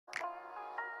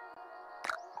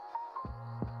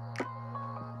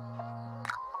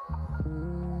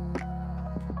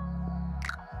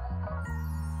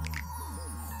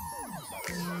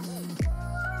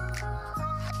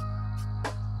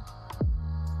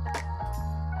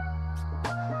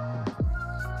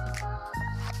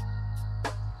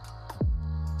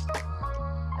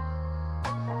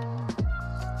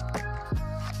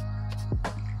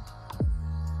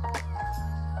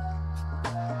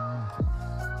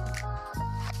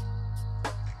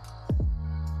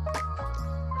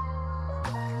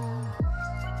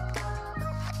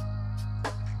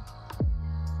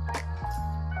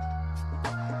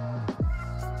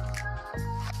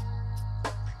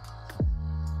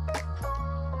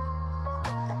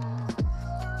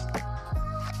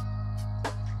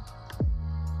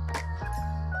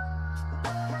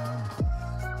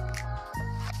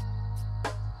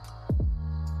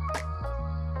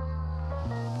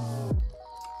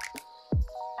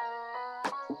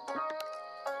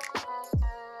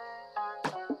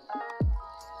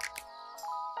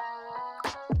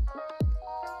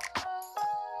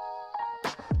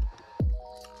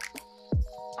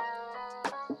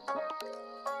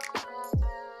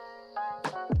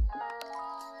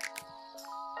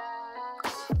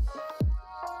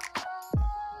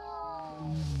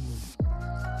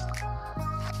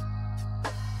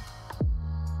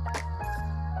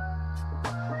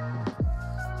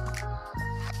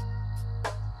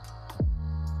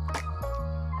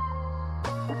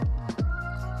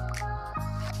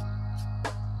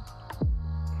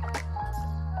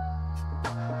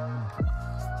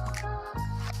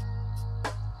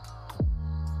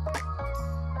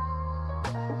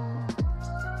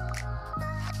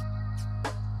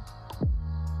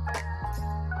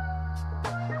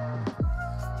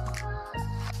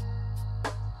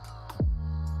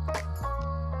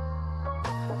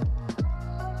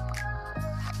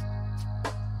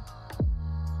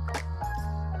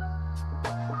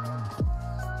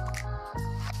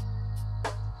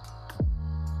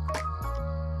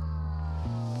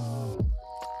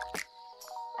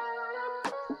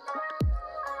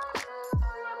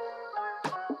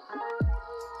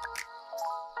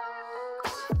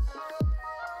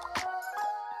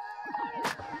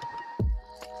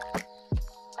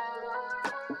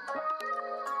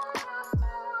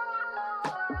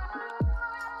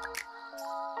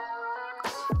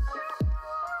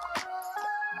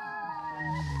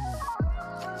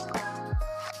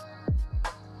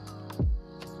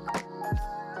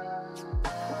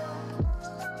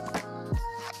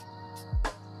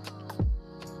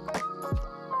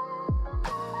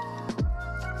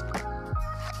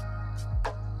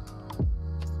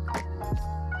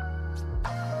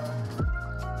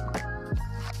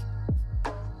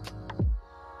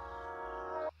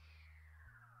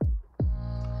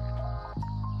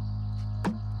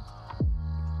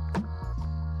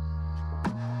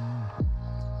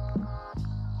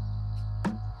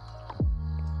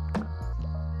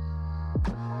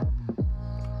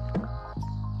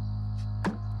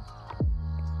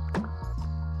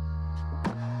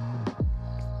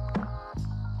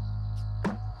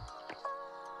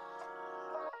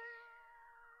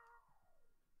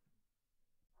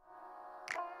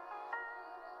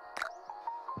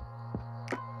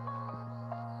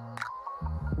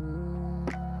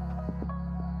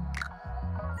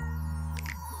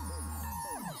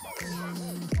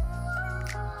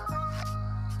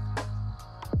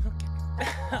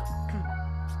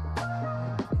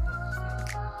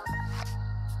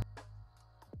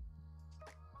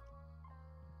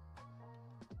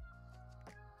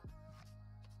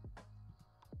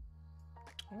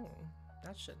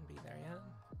that shouldn't be there yet.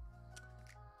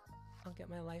 I'll get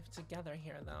my life together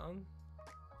here though.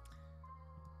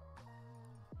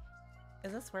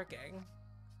 Is this working?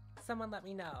 Someone let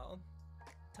me know.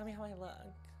 Tell me how I look.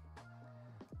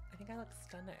 I think I look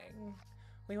stunning.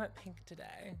 We went pink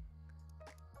today.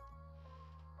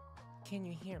 Can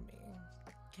you hear me?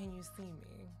 Can you see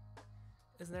me?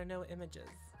 Is there no images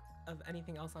of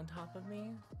anything else on top of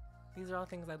me? These are all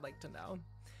things I'd like to know.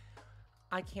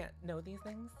 I can't know these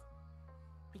things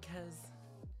because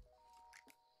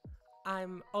I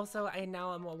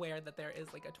now am aware that there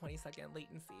is like a 20-second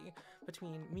latency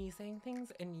between me saying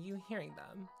things and you hearing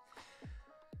them.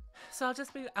 So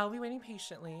I'll be waiting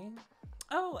patiently.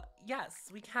 Oh, yes,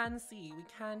 we can see, we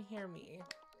can hear me.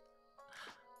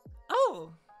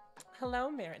 Oh, hello,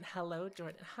 Marin. Hello,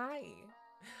 Jordan. Hi.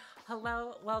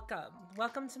 Hello, welcome.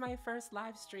 Welcome to my first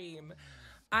live stream.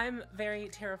 I'm very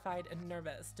terrified and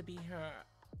nervous to be here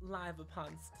live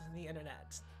upon the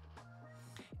internet.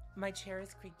 My chair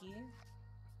is creaky.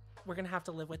 We're gonna have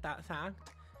to live with that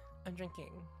fact. I'm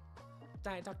drinking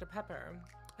Diet Dr. Pepper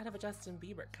out of a Justin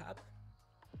Bieber cup.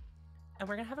 And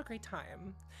we're gonna have a great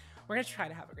time. We're gonna try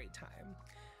to have a great time.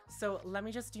 So let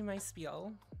me just do my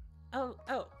spiel. Oh,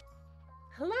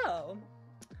 hello.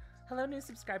 Hello, new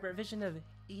subscriber, Vision of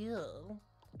Ew.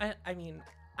 I mean,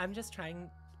 I'm just trying,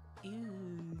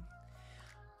 ew.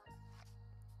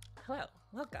 Hello,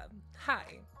 welcome,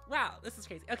 hi. Wow, this is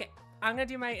crazy. Okay, I'm gonna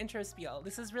do my intro spiel.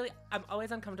 This is really, I'm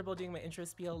always uncomfortable doing my intro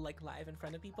spiel like live in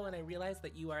front of people, and I realize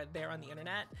that you are there on the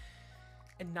internet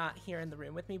and not here in the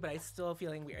room with me, but I'm still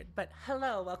feeling weird. But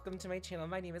hello, welcome to my channel.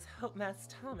 My name is Hope Mess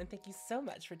Tom, and thank you so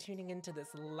much for tuning into this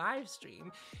live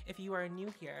stream. If you are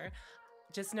new here,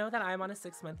 just know that I'm on a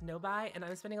 6-month no-buy, and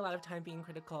I'm spending a lot of time being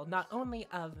critical not only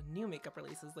of new makeup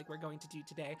releases like we're going to do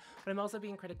today, but I'm also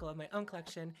being critical of my own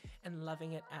collection and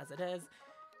loving it as it is.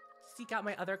 Seek out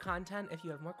my other content if you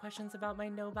have more questions about my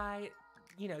no-buy.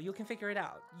 You know, you can figure it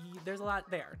out. There's a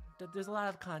lot there. There's a lot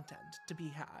of content to be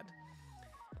had.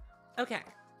 Okay,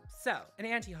 so an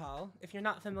anti-haul, if you're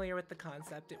not familiar with the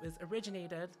concept,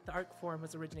 the art form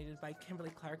was originated by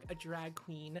Kimberly Clark, a drag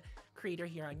queen creator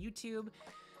here on YouTube.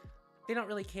 They don't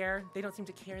really care. They don't seem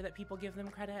to care that people give them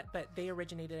credit, but they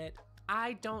originated it.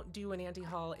 I don't do an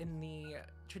anti-haul in the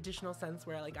traditional sense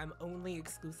where like I'm only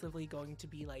exclusively going to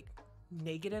be like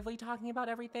negatively talking about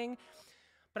everything,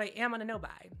 but I am on a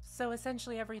no-buy. So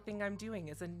essentially everything I'm doing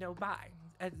is a no-buy.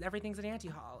 Everything's an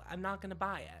anti-haul. I'm not gonna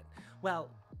buy it. Well,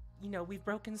 you know, we've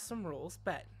broken some rules,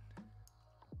 but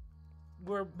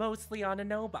we're mostly on a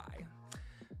no-buy.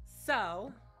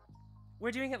 So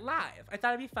we're doing it live. I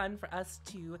thought it'd be fun for us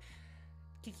to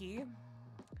Kiki,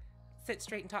 sit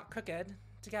straight and talk crooked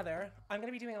together. I'm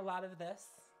gonna be doing a lot of this.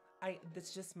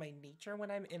 That's just my nature when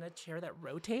I'm in a chair that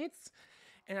rotates,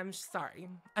 and I'm sorry.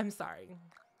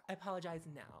 I apologize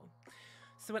now.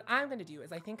 So what I'm gonna do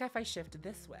is I think if I shift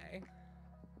this way,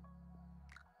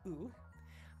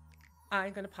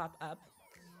 I'm gonna pop up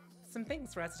some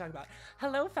things for us to talk about.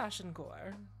 Hello, Fashion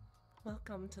Gore.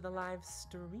 Welcome to the live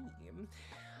stream.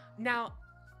 Now,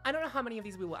 I don't know how many of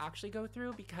these we will actually go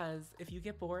through, because if you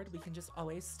get bored, we can just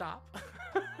always stop.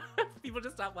 If people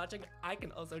just stop watching, I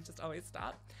can also just always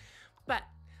stop. But,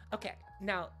 okay,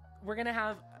 now I'm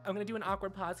gonna do an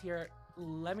awkward pause here.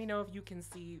 Let me know if you can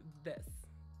see this,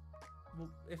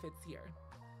 if it's here.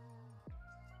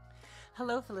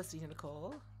 Hello, Felicity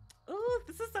Nicole. Ooh,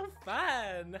 this is so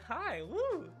fun. Hi,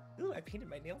 woo. Ooh, I painted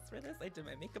my nails for this. I did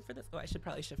my makeup for this. Oh, I should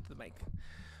probably shift the mic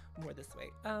more this way.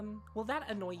 Will that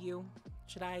annoy you?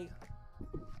 Should I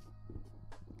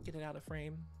get it out of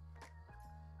frame?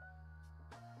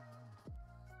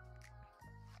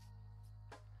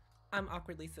 I'm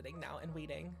awkwardly sitting now and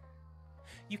waiting.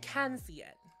 You can see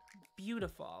it.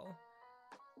 Beautiful.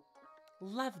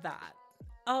 Love that.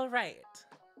 All right.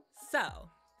 So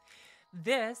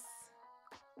this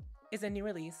is a new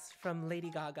release from Lady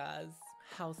Gaga's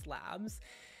Haus Labs.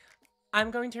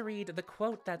 I'm going to read the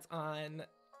quote that's on.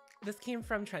 This came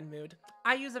from Trend Mood.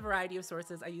 I use a variety of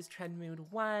sources. I use Trend Mood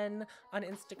 1 on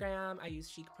Instagram. I use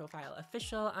Chic Profile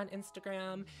Official on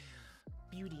Instagram,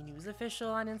 Beauty News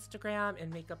Official on Instagram,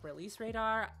 and Makeup Release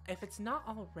Radar. If it's not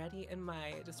already in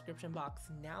my description box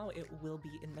now, it will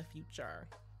be in the future.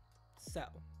 So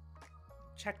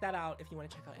check that out if you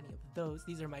want to check out any of those.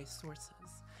 These are my sources.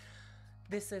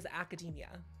 This is academia,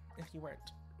 if you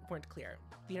weren't clear.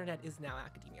 The internet is now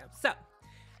academia. So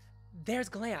there's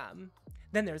glam.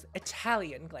 Then there's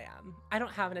Italian glam. I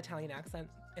don't have an Italian accent,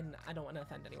 and I don't want to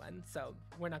offend anyone, so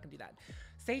we're not gonna do that.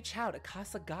 Say ciao to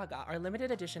Casa Gaga, our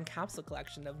limited edition capsule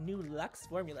collection of new luxe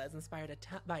formulas inspired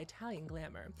by Italian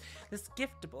glamour. This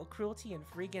giftable, cruelty and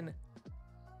freaking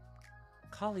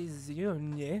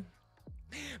Collision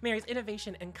marries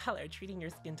innovation and color, treating your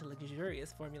skin to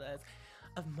luxurious formulas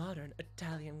of modern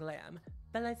Italian glam.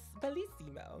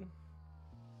 Bellissimo.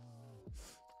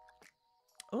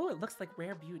 Oh, it looks like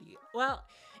Rare Beauty. Well,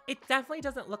 it definitely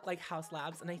doesn't look like Haus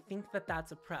Labs, and I think that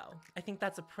that's a pro. I think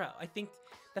that's a pro. I think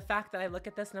the fact that I look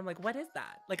at this and I'm like, what is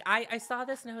that? Like, I saw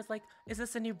this and I was like, is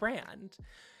this a new brand?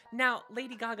 Now,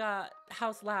 Lady Gaga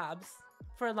Haus Labs,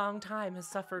 for a long time, has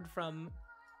suffered from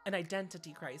an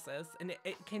identity crisis, and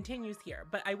it continues here.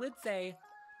 But I would say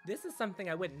this is something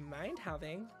I wouldn't mind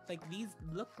having. Like, these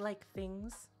look like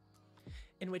things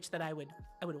in which that I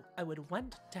would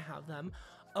want to have them.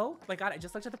 Oh my god, I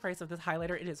just looked at the price of this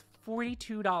highlighter. It is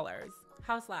 $42.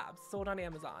 Haus Labs, sold on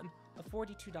Amazon. A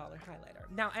 $42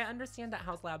 highlighter. Now, I understand that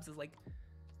Haus Labs is like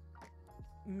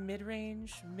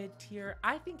mid-range, mid-tier.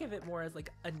 I think of it more as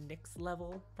like a NYX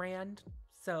level brand.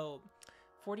 So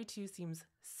 42 seems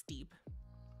steep.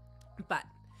 But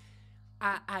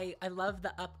I love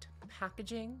the upped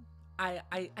packaging. I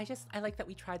like that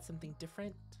we tried something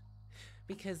different,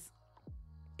 because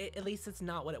at least it's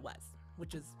not what it was,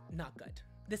 which is not good.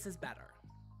 This is better,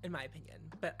 in my opinion.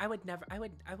 But I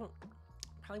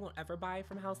probably won't ever buy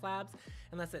from Haus Labs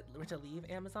unless it were to leave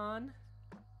Amazon.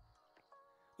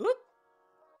 Oop!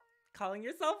 Calling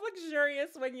yourself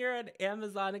luxurious when you're an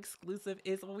Amazon exclusive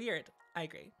is weird. I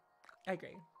agree. I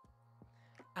agree.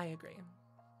 I agree.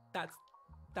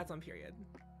 That's on period.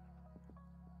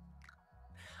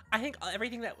 I think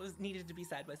everything that was needed to be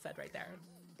said was said right there.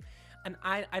 And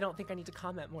I don't think I need to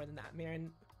comment more than that.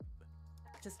 Marin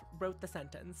just wrote the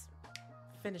sentence,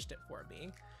 finished it for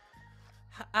me.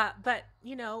 But,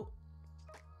 you know,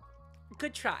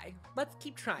 good try. Let's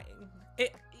keep trying.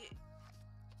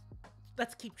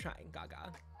 Let's keep trying,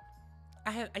 Gaga.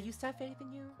 I used to have faith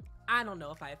in you. I don't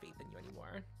know if I have faith in you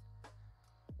anymore.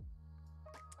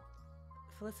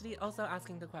 Felicity also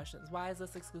asking the questions. Why is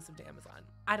this exclusive to Amazon?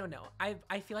 I don't know.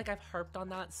 I feel like I've harped on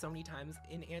that so many times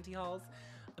in anti-hauls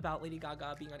about Lady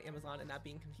Gaga being on Amazon and that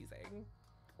being confusing.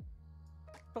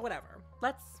 But whatever.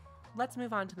 Let's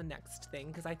move on to the next thing,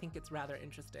 because I think it's rather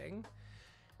interesting.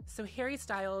 So Harry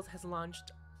Styles has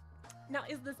launched. Now,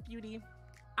 is this beauty?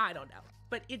 I don't know.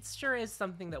 But it sure is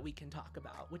something that we can talk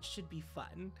about, which should be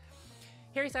fun.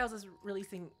 Harry Styles is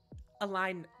releasing a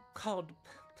line called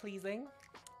Pleasing.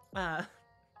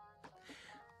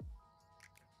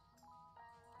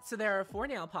 So there are 4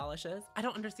 nail polishes. I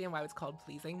don't understand why it's called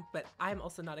Pleasing, but I'm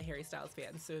also not a Harry Styles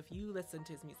fan. So if you listen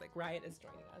to his music, Riot is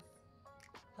joining us.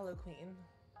 Hello, Queen.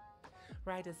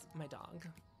 Riot is my dog.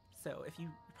 So if you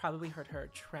probably heard her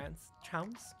trounce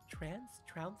down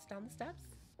the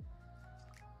steps.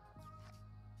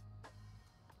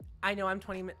 I know I'm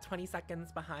 20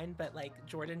 seconds behind, but like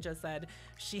Jordan just said,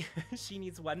 she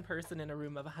needs one person in a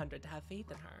room of 100 to have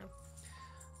faith in her.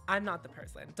 I'm not the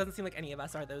person. Doesn't seem like any of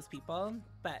us are those people,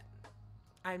 but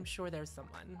I'm sure there's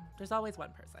someone. There's always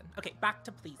one person. Okay, back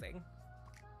to Pleasing.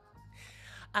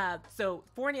 So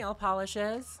 4 nail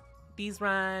polishes. These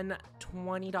run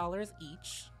 $20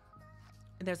 each.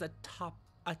 And there's a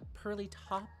pearly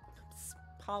top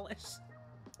polish.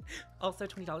 Also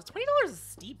 $20. $20 is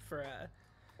steep for a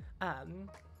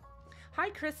Hi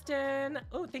Kristen.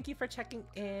 Oh, thank you for checking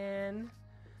in.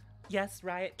 Yes,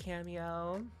 Riot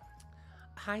cameo.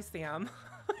 Hi Sam.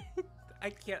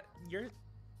 I can't, you're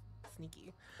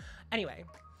sneaky. Anyway,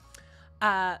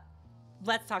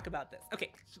 let's talk about this.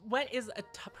 Okay, what is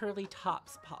a pearly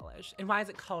tops polish, and why is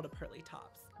it called a pearly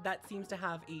tops? That seems to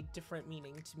have a different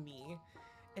meaning to me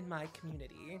in my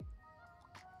community.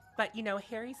 But you know,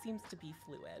 Harry seems to be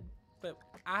fluid, but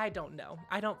I don't know.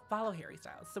 I don't follow Harry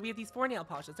Styles. So we have these 4 nail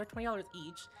polishes. They're $20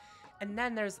 each. And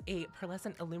then there's a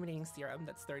pearlescent illuminating serum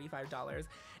that's $35.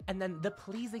 And then the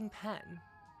Pleasing pen,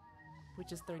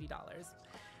 which is $30.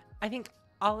 I think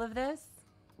all of this,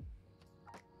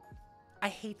 I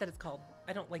hate that it's called,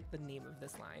 I don't like the name of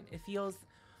this line. It feels,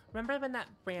 remember when that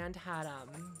brand had,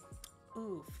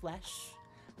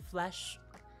 Flesh,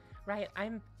 right?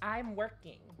 I'm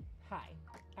working. Hi,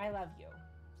 I love you.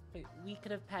 But we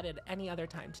could have petted any other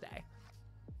time today.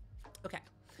 Okay.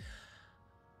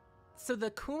 So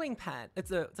the cooling pen,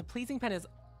 it's a Pleasing pen is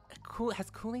cool, has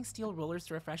cooling steel rollers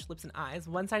to refresh lips and eyes.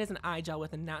 One side is an eye gel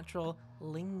with a natural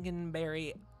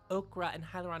lingonberry, okra, and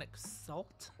hyaluronic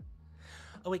salt.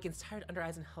 Awakens tired under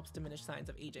eyes and helps diminish signs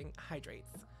of aging,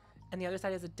 hydrates. And the other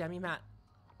side is a demi-matte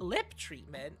lip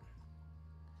treatment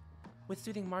with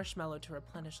soothing marshmallow to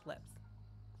replenish lips.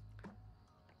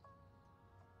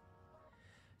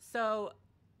 So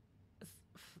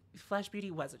Flesh Beauty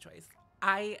was a choice.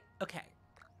 I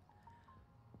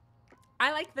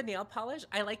I like the nail polish.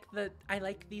 I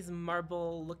like these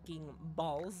marble looking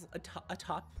balls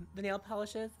atop the nail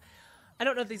polishes. I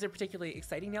don't know if these are particularly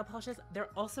exciting nail polishes. They're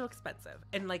also expensive.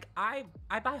 And like I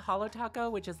buy Holo Taco,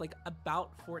 which is like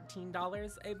about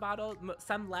 $14 a bottle,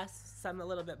 some less, some a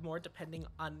little bit more depending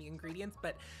on the ingredients.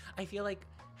 But I feel like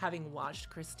having watched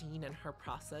Christine and her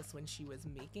process when she was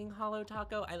making Holo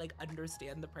Taco, I like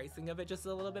understand the pricing of it just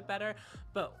a little bit better.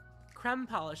 But creme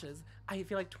polishes, I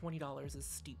feel like $20 is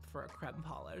steep for a creme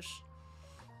polish.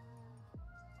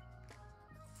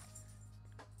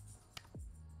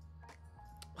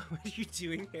 What are you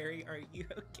doing, Harry? Are you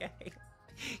okay?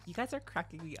 You guys are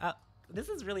cracking me up. This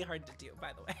is really hard to do,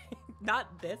 by the way.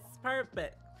 Not this part,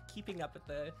 but keeping up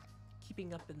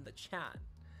in the chat.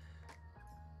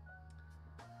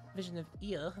 Vision of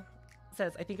Eel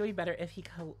says, I think it would be better if he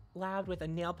collabed with a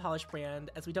nail polish brand,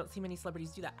 as we don't see many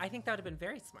celebrities do that. I think that would have been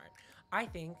very smart. I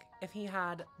think if he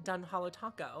had done Holo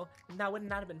Taco, that would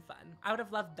not have been fun. I would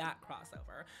have loved that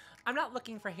crossover. I'm not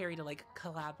looking for Harry to like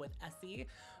collab with Essie,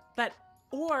 but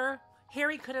or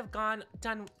Harry could have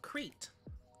done Crete.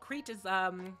 Crete is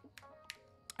I've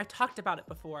talked about it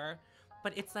before,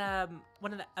 but it's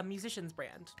one of a musician's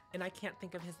brand, and I can't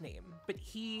think of his name. But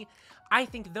I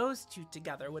think those two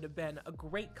together would have been a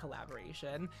great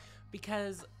collaboration,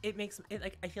 because it makes it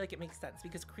like I feel like it makes sense,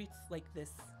 because Crete's like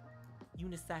this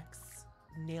unisex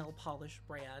nail polish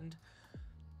brand.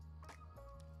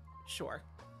 Sure,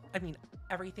 I mean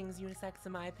everything's unisex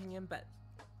in my opinion, but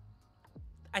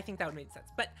I think that would make sense.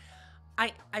 But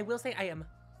I will say I am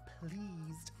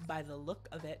pleased by the look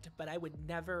of it, but I would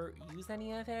never use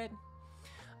any of it.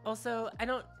 Also,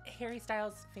 Harry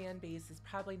Styles fan base is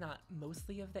probably not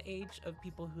mostly of the age of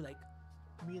people who like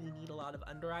really need a lot of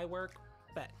under eye work,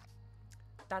 but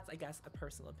that's, I guess, a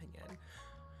personal opinion.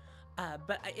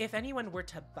 But if anyone were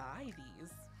to buy these,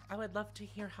 I would love to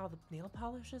hear how the nail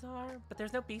polishes are, but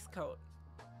there's no base coat.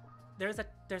 There's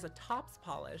a tops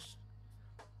polish,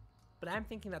 but I'm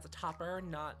thinking that's a topper,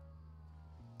 not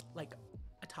like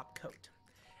a top coat.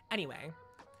 Anyway,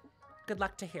 good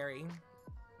luck to Harry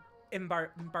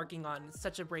embarking on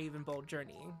such a brave and bold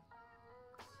journey.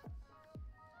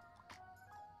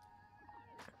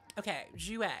 Okay,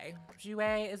 Jouer.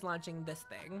 Jouer is launching this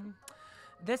thing.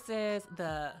 This is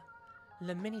the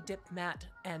Mini Dip Matte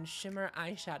and Shimmer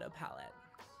Eyeshadow Palette.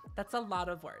 That's a lot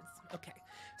of words. Okay.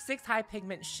 6 high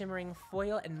pigment shimmering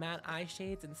foil and matte eye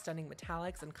shades and stunning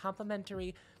metallics and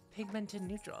complementary pigmented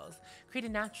neutrals. Create a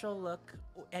natural look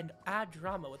and add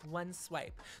drama with one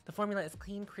swipe. The formula is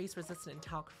clean, crease resistant, and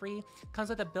talc free. Comes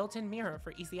with a built-in mirror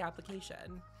for easy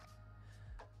application.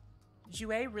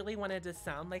 Jouer really wanted to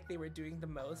sound like they were doing the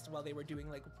most while they were doing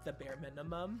like the bare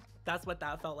minimum. That's what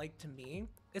that felt like to me.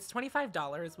 It's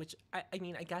 $25, which I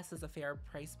mean, I guess is a fair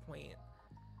price point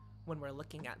when we're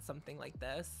looking at something like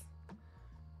this.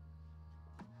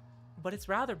 But it's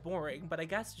rather boring, but I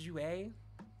guess Jouer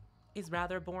is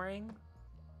rather boring.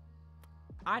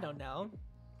 I don't know.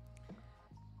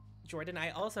 Jordan,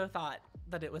 I also thought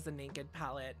that it was a naked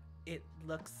palette. It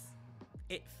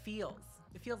feels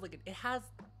like it has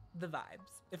the vibes.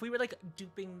 If we were like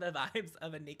duping the vibes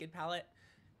of a naked palette,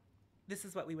 this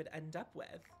is what we would end up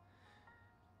with.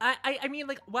 I mean,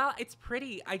 like, while it's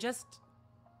pretty, I just,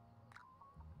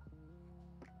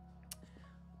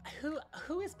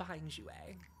 who is buying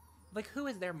Jouer? Like, who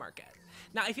is their market?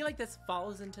 Now, I feel like this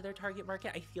falls into their target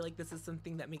market. I feel like this is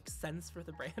something that makes sense for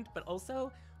the brand, but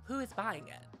also, who is buying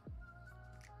it?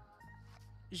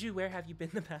 Jouer, where have you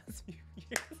been the past few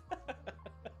years?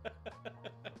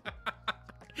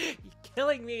 You're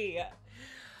killing me.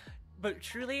 But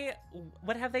truly,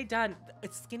 what have they done? A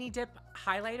Skinny Dip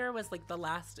highlighter was like the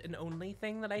last and only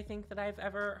thing that I think that I've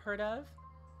ever heard of.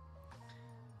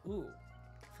 Ooh,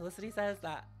 Felicity says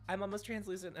that I'm almost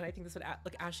translucent and I think this would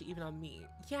look ashy even on me.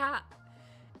 Yeah,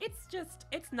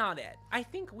 it's not it. I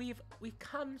think we've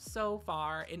come so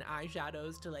far in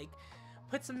eyeshadows to like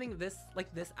put something this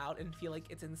out and feel like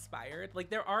it's inspired. Like,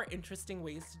 there are interesting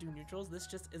ways to do neutrals. This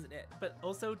just isn't it. But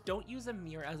also, don't use a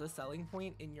mirror as a selling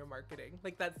point in your marketing.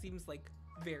 Like, that seems like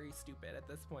very stupid at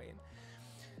this point.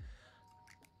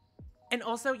 And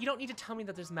also, you don't need to tell me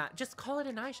that there's matte. Just call it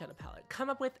an eyeshadow palette. Come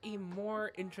up with a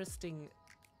more interesting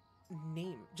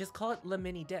name. Just call it Le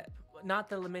Mini Dip, not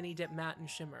the Le Mini Dip Matte and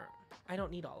Shimmer. I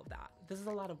don't need all of that. This is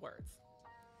a lot of words.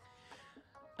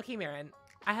 Okay, Marin,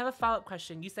 I have a follow-up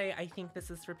question. You say, I think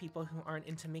this is for people who aren't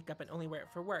into makeup and only wear it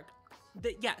for work.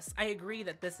 Yes, I agree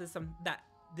that this is that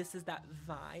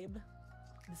vibe.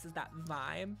 This is that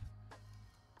vibe.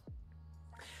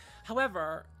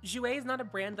 However, Jouer is not a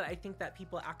brand that I think that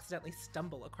people accidentally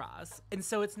stumble across. And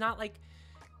so it's not like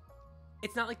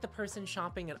the person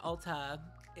shopping at Ulta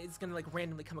is gonna like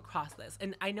randomly come across this.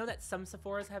 And I know that some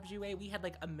Sephoras have Jouer. We had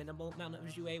like a minimal amount of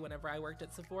Jouer whenever I worked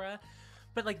at Sephora,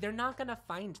 but like they're not gonna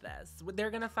find this. They're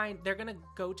gonna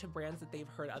go to brands that they've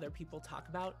heard other people talk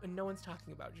about, and no one's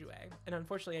talking about Jouer. And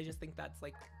unfortunately, I just think that's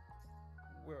like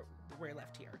we're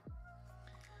left here.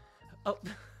 Oh,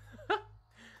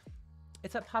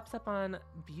 it's what pops up on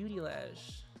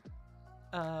Beautylish.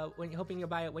 When you're hoping you'll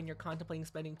buy it when you're contemplating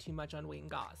spending too much on weight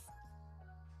and gauze.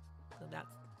 So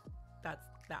that's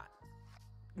that.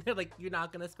 They're like, you're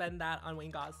not gonna spend that on weight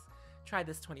and gauze. Try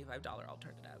this $25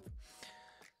 alternative.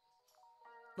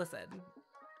 Listen,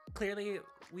 clearly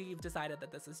we've decided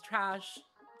that this is trash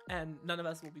and none of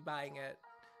us will be buying it.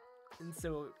 And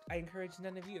so I encourage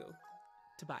none of you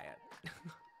to buy it.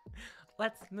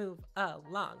 Let's move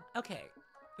along. Okay.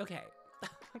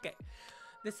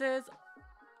 This is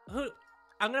who.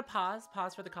 I'm gonna pause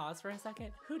for the cause for a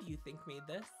second. Who do you think made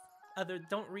this?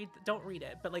 Don't read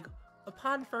it. But like,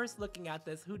 upon first looking at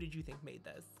this, who did you think made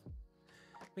this?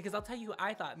 Because I'll tell you who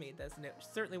I thought made this, and it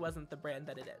certainly wasn't the brand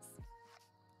that it is.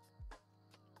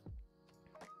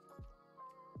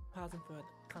 Pausing for it.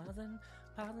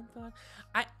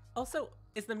 I also,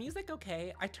 is the music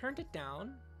okay? I turned it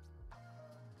down.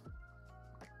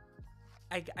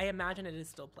 I imagine it is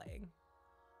still playing.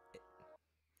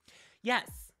 Yes.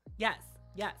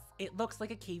 It looks like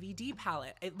a KVD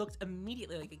palette. It looked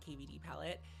immediately like a KVD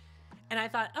palette. And I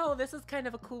thought, oh, this is kind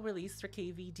of a cool release for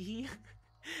KVD.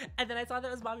 And then I saw that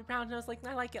it was Bobbi Brown and I was like,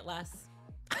 I like it less.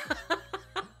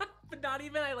 But not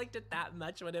even I liked it that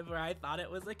much whenever I thought it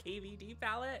was a KVD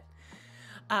palette.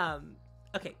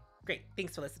 Okay, great.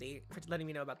 Thanks, Felicity, for letting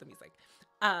me know about the music.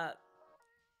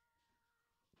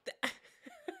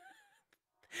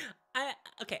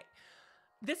 Okay,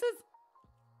 this is,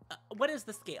 what is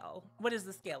the scale? What is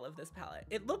the scale of this palette?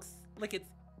 It looks like it's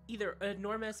either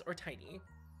enormous or tiny,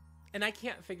 and I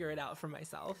can't figure it out for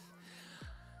myself.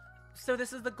 So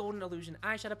this is the Golden Illusion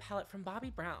eyeshadow palette from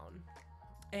Bobbi Brown,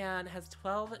 and has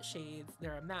 12 shades.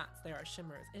 There are mattes, there are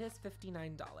shimmers. It is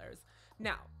 $59.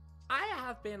 Now, I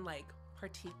have been like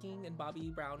partaking in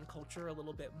Bobbi Brown culture a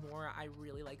little bit more. I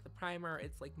really like the primer.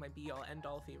 It's like my be-all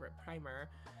end-all favorite primer.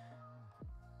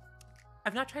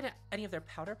 I've not tried any of their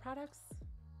powder products.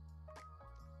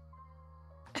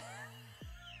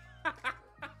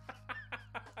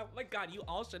 Oh my god, you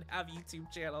all should have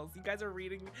YouTube channels. You guys are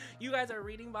reading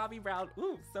Bobbi Brown.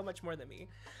 Ooh, so much more than me.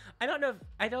 I don't know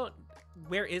if,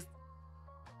 where is,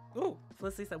 ooh,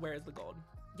 Felicity said, where is the gold?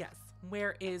 Yes,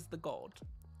 where is the gold?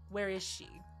 Where is she?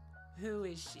 Who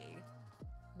is she?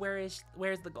 Where's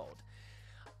the gold?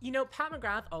 You know, Pat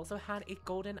McGrath also had a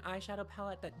golden eyeshadow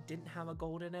palette that didn't have a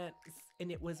gold in it,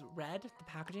 and it was red. The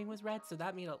packaging was red, so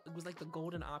that made it was like the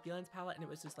golden opulence palette, and it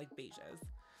was just like beiges.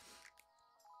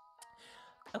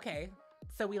 Okay,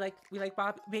 so we like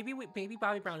Bob. Maybe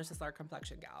Bobbi Brown is just our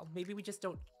complexion gal. Maybe we just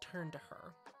don't turn to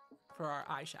her for our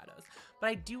eyeshadows. But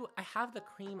I have the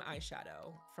cream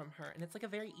eyeshadow from her, and it's like a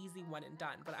very easy one and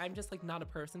done. But I'm just like not a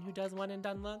person who does one and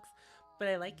done looks. But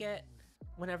I like it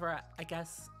whenever I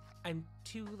guess I'm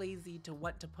too lazy to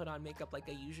want to put on makeup like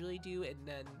I usually do, and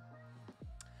then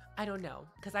I don't know,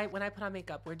 because when I put on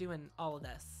makeup, we're doing all of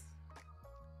this,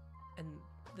 and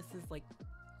this is like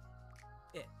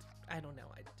it. I don't know.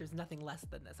 There's nothing less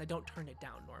than this. I don't turn it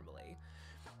down normally.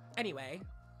 Anyway,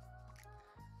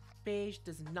 beige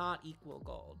does not equal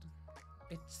gold.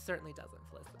 It certainly doesn't,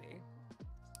 Felicity.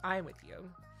 I'm with you.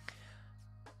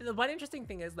 The one interesting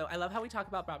thing is, though, I love how we talk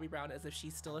about Bobbi Brown as if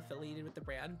she's still affiliated with the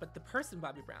brand, but the person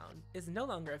Bobbi Brown is no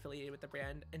longer affiliated with the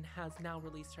brand and has now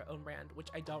released her own brand, which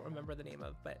I don't remember the name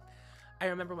of, but I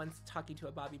remember once talking to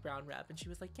a Bobbi Brown rep, and she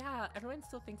was like, yeah, everyone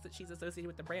still thinks that she's associated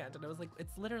with the brand. And I was like,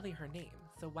 it's literally her name,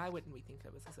 so why wouldn't we think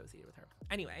it was associated with her?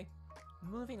 Anyway,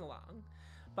 moving along.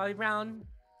 Bobbi Brown,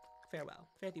 farewell.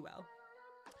 Fare thee well.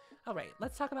 All right,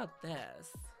 let's talk about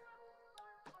this.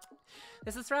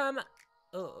 This is from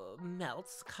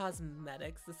Melts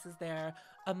Cosmetics. This is their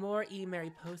Amor Y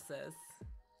Mariposas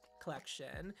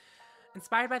collection.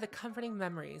 Inspired by the comforting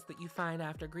memories that you find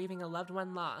after grieving a loved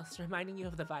one lost, reminding you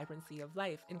of the vibrancy of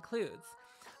life, includes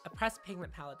a pressed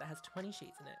pigment palette that has 20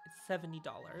 shades in it. It's $70.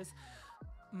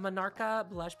 Monarcha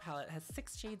blush palette has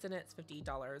 6 shades in it. It's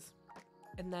 $50.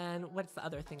 And then what's the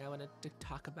other thing I wanted to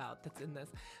talk about that's in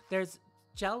this? There's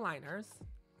gel liners,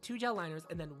 2 gel liners,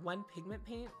 and then 1 pigment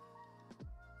paint.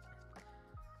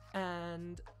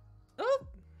 And oh,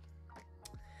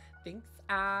 thanks,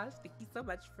 Ash. Thank you so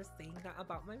much for saying that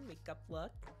about my makeup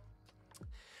look.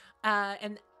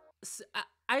 And so,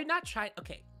 I've not tried.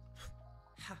 Okay.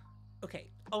 Okay.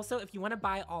 Also, if you want to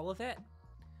buy all of it,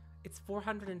 it's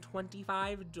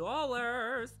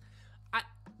 $425.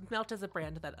 Melt is a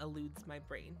brand that eludes my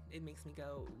brain. It makes me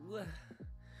go, ugh.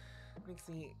 It makes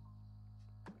me,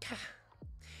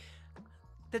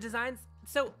 the designs.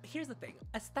 So here's the thing,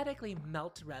 aesthetically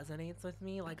Melt resonates with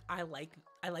me. Like I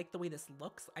like the way this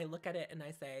looks. I look at it and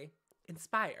I say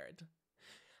inspired.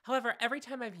 However, every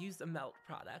time I've used a Melt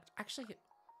product, actually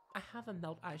I have a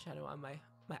Melt eyeshadow on my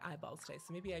eyeballs today,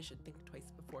 so maybe I should think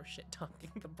twice before shit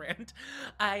talking the brand.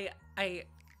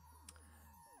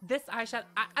 This eyeshadow,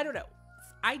 I don't know.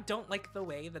 I don't like the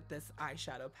way that this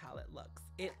eyeshadow palette looks.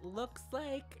 It looks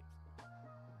like,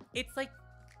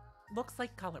 looks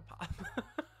like ColourPop.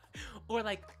 Or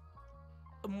like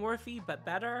Morphe, but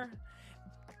better.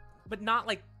 But not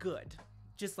like good.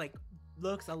 Just like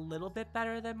looks a little bit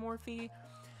better than Morphe.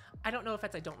 I don't know if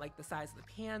it's I don't like the size of the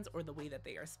pans or the way that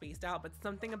they are spaced out, but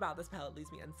something about this palette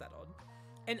leaves me unsettled.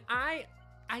 And I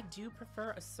do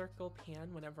prefer a circle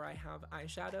pan whenever I have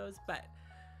eyeshadows, but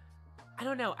I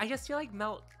don't know. I just feel like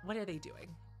Melt, what are they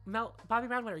doing? Melt, Bobbi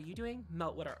Brown, what are you doing?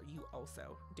 Melt, what are you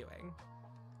also doing?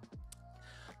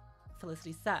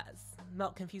 Felicity says,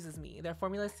 Melt confuses me. Their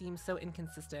formula seems so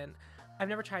inconsistent. I've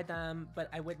never tried them, but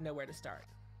I wouldn't know where to start.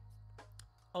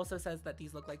 Also says that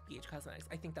these look like BH Cosmetics.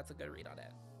 I think that's a good read on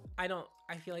it. I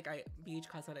feel like BH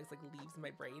Cosmetics like leaves my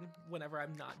brain whenever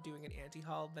I'm not doing an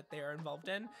anti-haul that they are involved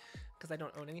in, because I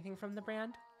don't own anything from the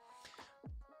brand.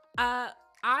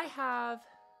 I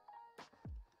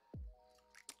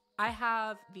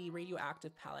have the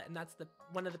Radioactive palette, and that's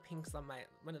one of the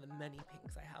many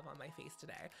pinks I have on my face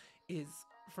today is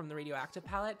from the Radioactive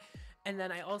palette. And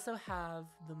then I also have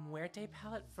the Muerte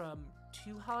palette from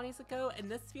 2 holidays ago,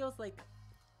 and this feels like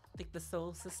the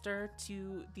soul sister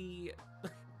to the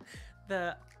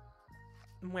the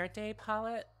Muerte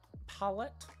palette.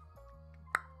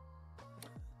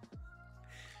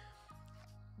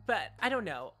 But I don't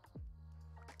know.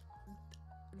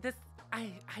 This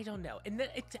I don't know. And then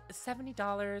it's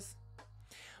 $70.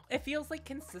 It feels like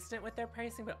consistent with their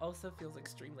pricing, but also feels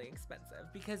extremely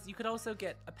expensive because you could also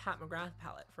get a Pat McGrath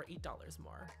palette for $8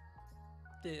 more.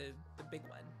 The big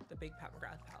one, the big Pat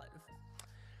McGrath palette.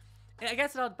 I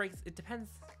guess it depends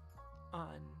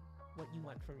on what you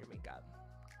want from your makeup.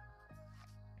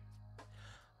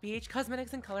 BH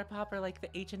Cosmetics and ColourPop are like the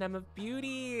H&M of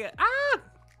beauty. Ah!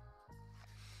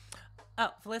 Oh,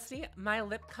 Felicity, my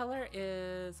lip color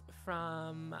is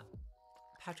from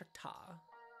Patrick Ta.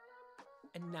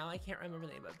 And now I can't remember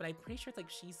the name of it, but I'm pretty sure it's like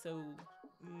She's So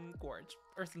Gorge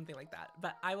or something like that.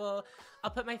 But I'll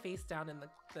put my face down in the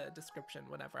description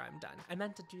whenever I'm done. I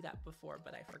meant to do that before,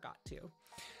 but I forgot to.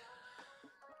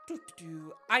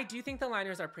 I do think the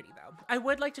liners are pretty though. I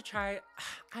would like to try,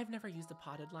 I've never used a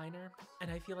potted liner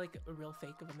and I feel like a real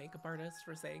fake of a makeup artist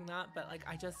for saying that, but like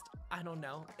I don't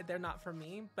know. They're not for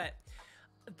me, but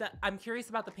I'm curious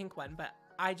about the pink one, but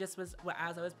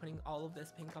as I was putting all of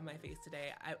this pink on my face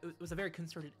today, it was a very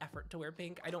concerted effort to wear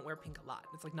pink. I don't wear pink a lot.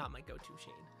 It's like not my go-to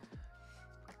shade.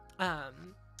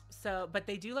 But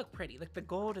they do look pretty. Like the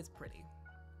gold is pretty.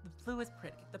 The blue is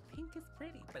pretty. The pink is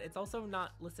pretty, but it's also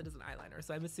not listed as an eyeliner.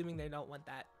 So I'm assuming they don't want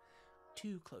that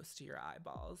too close to your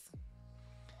eyeballs.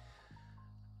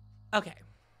 Okay.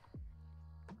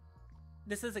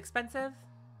 This is expensive.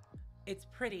 It's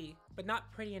pretty, but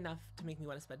not pretty enough to make me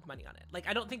want to spend money on it. Like,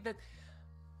 I don't think that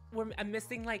I'm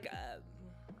missing like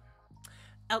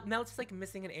Melt's like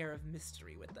missing an air of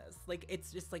mystery with this. Like,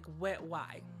 it's just like,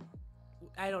 why?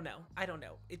 I don't know.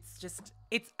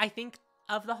 I think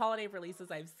of the holiday releases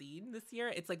I've seen this year,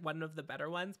 it's like one of the better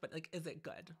ones, but like, is it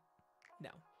good? No.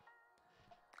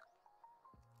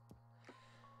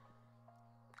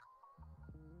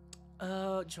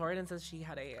 Oh, Jordan says she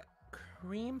had a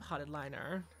cream potted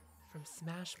liner from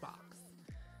Smashbox.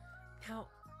 Now,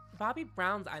 Bobbi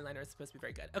Brown's eyeliner is supposed to be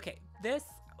very good. Okay,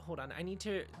 hold on,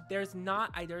 there's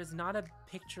not a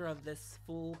picture of this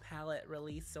full palette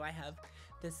release, so I have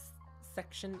this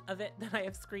section of it that I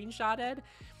have screenshotted.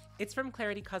 It's from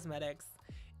Klarity Cosmetics.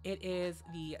 It is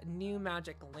the New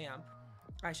Magic Lamp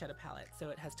eyeshadow palette. So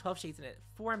it has 12 shades in it,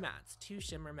 4 mattes, 2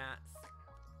 shimmer mattes.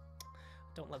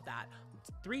 Don't love that.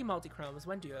 3 multi-chromes,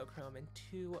 1 duochrome, and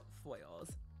 2 foils.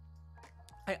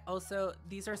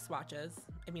 These are swatches.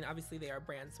 I mean, obviously they are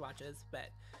brand swatches, but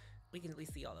we can at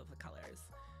least see all of the colors.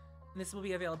 And this will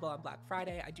be available on Black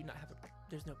Friday. I do not have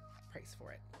there's no price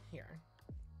for it here.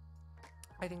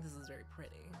 I think this is very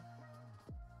pretty.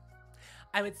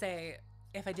 I would say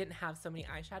if I didn't have so many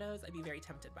eyeshadows, I'd be very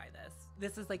tempted by this.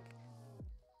 This is like,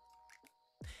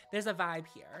 there's a vibe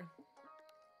here.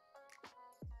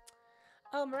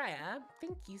 Oh, Mariah,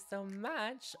 thank you so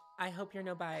much. I hope your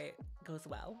no-buy goes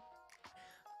well.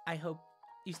 I hope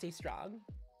you stay strong.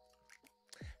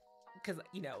 Because,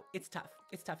 you know, it's tough.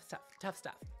 It's tough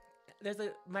stuff. there's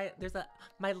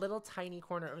my little tiny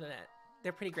corner of the net.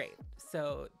 They're pretty great.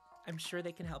 So I'm sure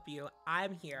they can help you.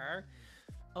 I'm here.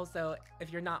 Also,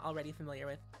 if you're not already familiar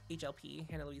with HLP,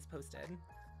 Hannah Louise posted,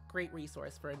 great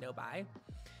resource for a no buy.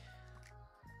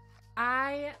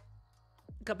 I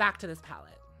go back to this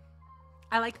palette.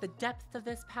 I like the depth of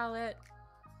this palette.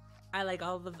 I like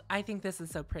I think this is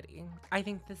so pretty. I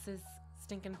think this is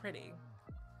stinking pretty.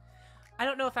 I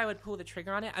don't know if I would pull the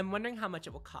trigger on it. I'm wondering how much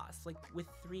it will cost, like with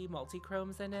 3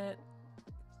 multi-chromes in it.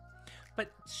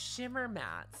 But shimmer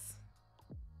mattes.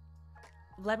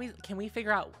 Can we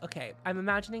figure out, okay, I'm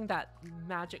imagining that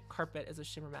Magic Carpet is a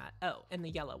shimmer matte. Oh, and the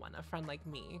yellow one, A Friend Like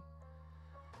Me.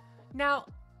 Now,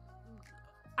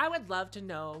 I would love to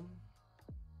know,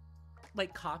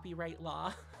 like, copyright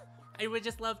law. I would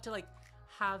just love to, like,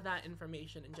 have that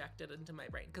information injected into my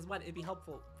brain. Because one, it'd be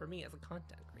helpful for me as a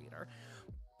content creator.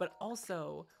 But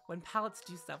also, when palettes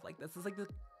do stuff like this, it's like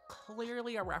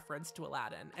clearly a reference to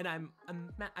Aladdin. And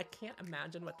I can't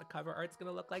imagine what the cover art's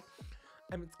gonna look like.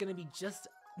 It's gonna be just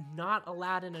not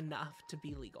Aladdin enough to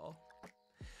be legal.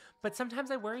 But sometimes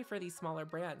I worry for these smaller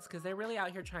brands because they're really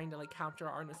out here trying to like counter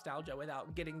our nostalgia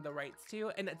without getting the rights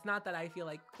to. And it's not that I feel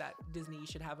like that Disney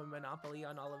should have a monopoly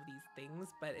on all of these things,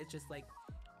 but it's just like,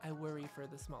 I worry for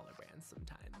the smaller brands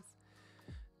sometimes.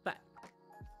 But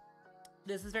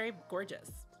this is very gorgeous.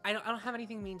 I don't have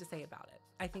anything mean to say about it.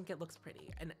 I think it looks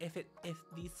pretty. And if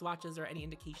these swatches are any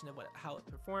indication of how it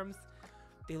performs,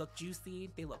 they look juicy,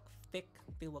 they look thick,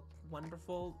 they look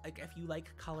wonderful. Like if you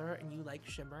like color and you like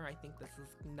shimmer, I think this is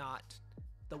not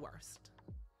the worst.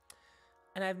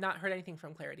 And I've not heard anything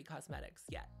from Klarity Cosmetics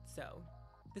yet. So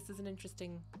this is an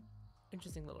interesting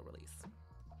little release.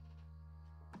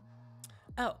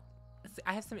 Oh,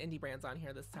 I have some indie brands on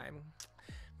here this time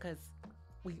because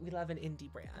we love an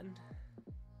indie brand.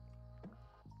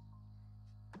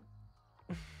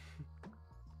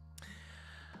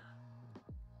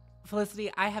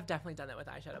 Felicity, I have definitely done that with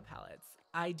eyeshadow palettes.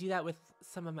 I do that with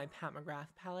some of my Pat McGrath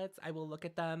palettes. I will look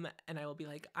at them and I will be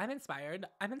like, I'm inspired,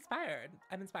 and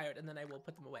then I will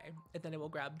put them away. And then I will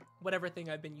grab whatever thing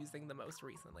I've been using the most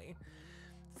recently.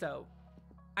 So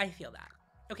I feel that.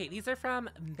 Okay, these are from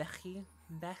Bechy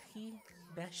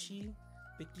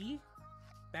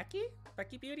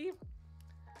Beauty?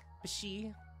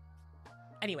 Bechy.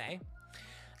 Anyway,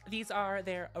 these are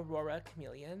their Aurora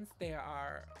chameleons. There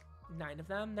are 9 of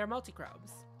them. They're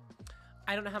multi-chromes.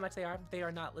 I don't know how much they are. They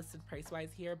are not listed price-wise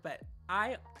here, but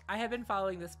I have been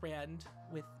following this brand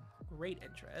with great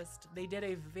interest. They did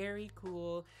a very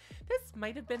cool, this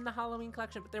might have been the Halloween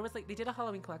collection, but there was like, they did a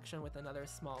Halloween collection with another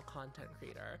small content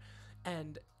creator,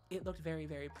 and it looked very,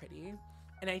 very pretty.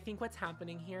 And I think what's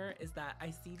happening here is that I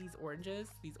see these oranges,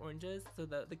 so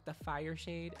the like the fire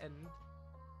shade and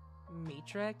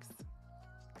matrix,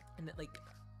 and it like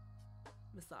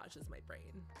massages my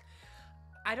brain.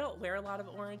 I don't wear a lot of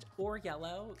orange or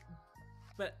yellow,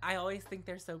 but I always think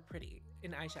they're so pretty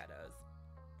in eyeshadows.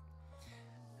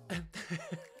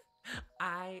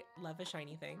 I love a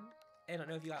shiny thing. I don't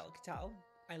know if you all can tell.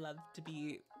 I love to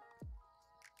be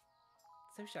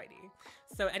so shiny.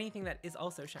 So anything that is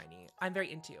also shiny, I'm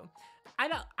very into.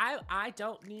 I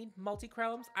don't need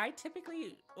multi-chromes. I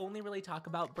typically only really talk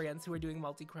about brands who are doing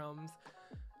multi-chromes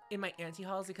in my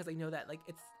anti-hauls because I know that like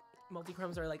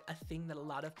multi-chromes are like a thing that a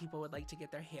lot of people would like to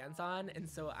get their hands on, and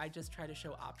so I just try to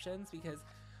show options because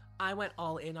I went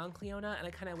all in on Cleona and I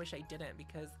kind of wish I didn't,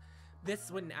 because this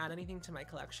wouldn't add anything to my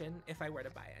collection if I were to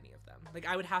buy any of them. Like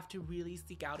I would have to really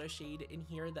seek out a shade in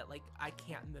here that like I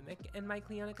can't mimic in my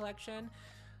Cleona collection.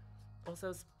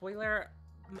 Also, spoiler,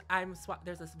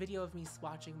 there's this video of me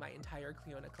swatching my entire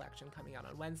Cleona collection coming out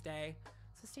on Wednesday.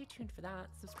 So stay tuned for that.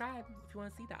 Subscribe if you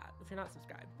want to see that, if you're not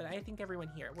subscribed. But I think everyone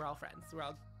here, we're all friends.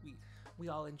 We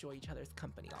all enjoy each other's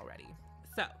company already.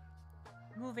 So,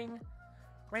 moving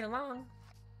right along,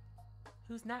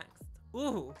 who's next?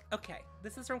 Ooh, okay.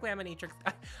 This is from Glaminatrix.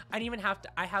 I didn't even have to,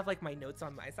 I have like my notes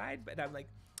on my side, but I'm like,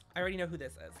 I already know who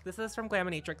this is. This is from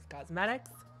Glaminatrix Cosmetics.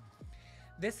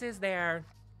 This is their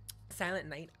Silent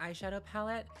Night eyeshadow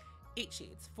palette. 8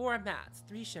 shades, 4 mattes,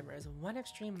 3 shimmers, 1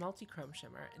 extreme multi-chrome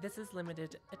shimmer. This is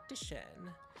limited edition.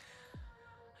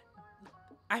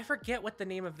 I forget what the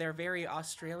name of their very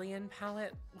Australian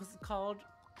palette was called,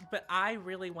 but I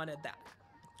really wanted that.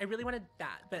 I really wanted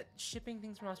that, but shipping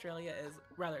things from Australia is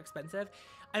rather expensive.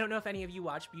 I don't know if any of you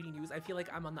watch beauty news. I feel like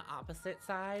I'm on the opposite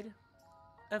side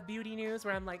of beauty news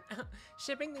where I'm like,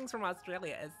 shipping things from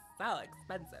Australia is so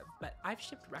expensive, but I've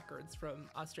shipped records from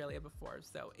Australia before,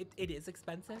 so it is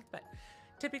expensive, but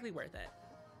typically worth it.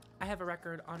 I have a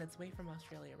record on its way from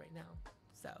Australia right now.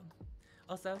 So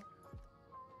also,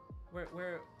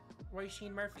 we're Roy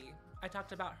Sheen Murphy. I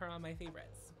talked about her on my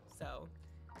favorites. So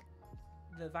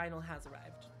the vinyl has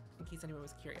arrived, in case anyone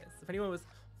was curious. If anyone was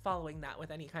following that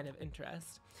with any kind of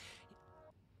interest.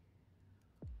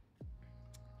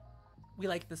 We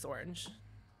like this orange.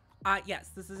 Yes,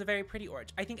 this is a very pretty orange.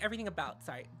 I think everything about,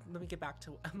 sorry, let me get back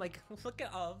to, I'm like, look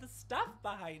at all the stuff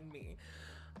behind me.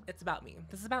 It's about me.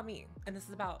 This is about me. And this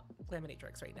is about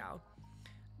Glaminatrix right now.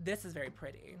 This is very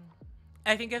pretty.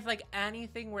 I think if like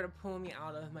anything were to pull me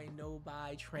out of my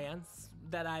no-buy trance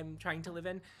that I'm trying to live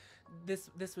in, this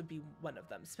would be one of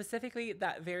them. Specifically,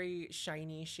 that very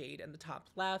shiny shade in the top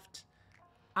left.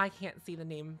 I can't see the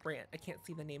name brand. I can't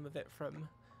see the name of it from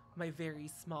my very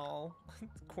small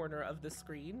corner of the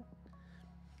screen,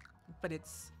 but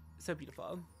it's so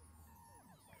beautiful.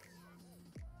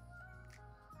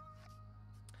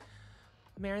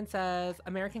 Marin says,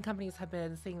 American companies have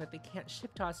been saying that they can't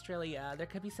ship to Australia. There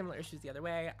could be similar issues the other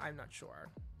way. I'm not sure.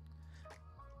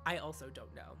 I also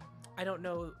don't know. I don't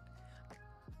know.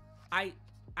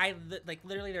 Like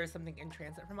literally there's something in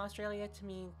transit from Australia to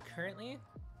me currently.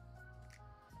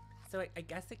 So I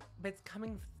guess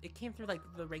it came through like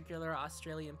the regular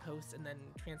Australian post and then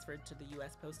transferred to the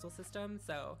US postal system.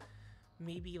 So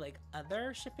maybe like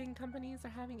other shipping companies are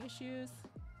having issues.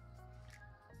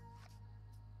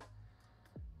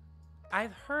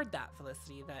 I've heard that,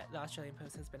 Felicity, that the Australian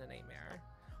post has been a nightmare.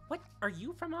 What, are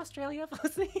you from Australia,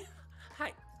 Felicity?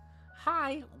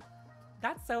 Hi,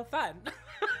 that's so fun.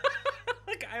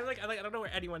 I'm like, I don't know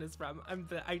where anyone is from.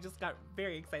 I just got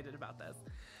very excited about this.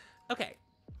 Okay.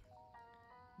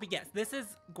 But yes, this is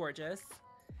gorgeous.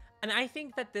 And I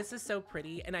think that this is so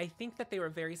pretty. And I think that they were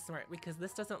very smart because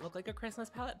this doesn't look like a Christmas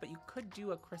palette, but you could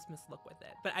do a Christmas look with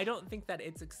it. But I don't think that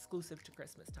it's exclusive to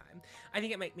Christmas time. I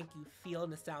think it might make you feel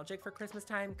nostalgic for Christmas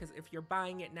time because if you're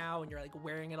buying it now and you're like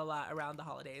wearing it a lot around the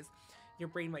holidays, your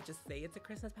brain might just say it's a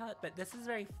Christmas palette. But this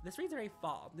reads very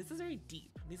fall. This is very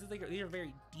deep. These are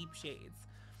very deep shades.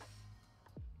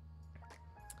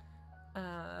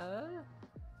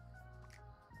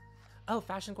 Oh,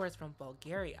 Fashion Core is from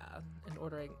Bulgaria and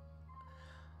ordering.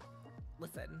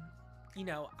 Listen, you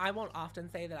know, I won't often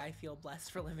say that I feel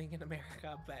blessed for living in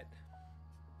America, but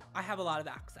I have a lot of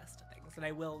access to things, and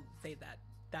I will say that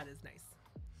that is nice.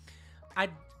 I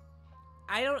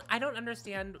don't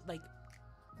understand, like,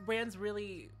 brands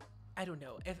really, I don't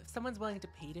know. If someone's willing to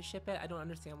pay to ship it, I don't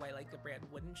understand why, like, a brand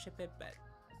wouldn't ship it, but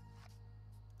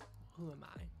who am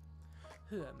I?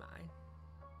 Who am I?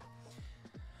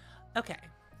 Okay.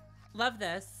 Love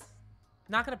this.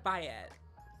 Not gonna buy it,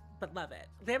 but love it.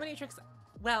 Glaminatrix,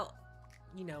 well,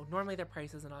 you know, normally their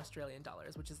price is in Australian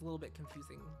dollars, which is a little bit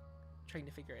confusing trying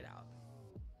to figure it out.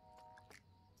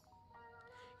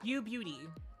 You Beauty.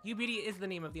 You Beauty is the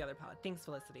name of the other palette. Thanks,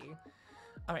 Felicity.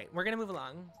 All right, we're gonna move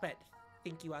along, but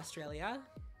thank you, Australia.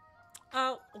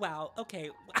 Oh, wow,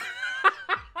 okay.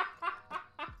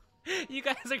 You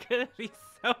guys are gonna be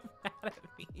so mad at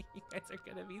me. You guys are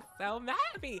gonna be so mad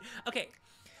at me. Okay,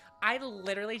 I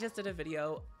literally just did a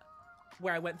video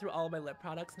where I went through all of my lip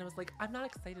products and I was like, I'm not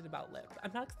excited about lip.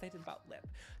 I'm not excited about lip.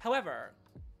 However,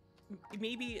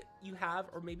 maybe you have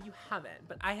or maybe you haven't,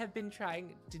 but I have been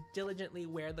trying to diligently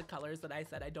wear the colors that I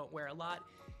said I don't wear a lot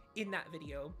in that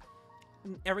video.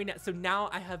 So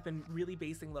now I have been really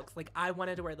basing looks. Like I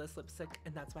wanted to wear this lipstick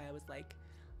and that's why I was like,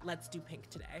 let's do pink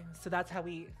today. So that's how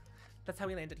we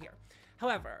landed here.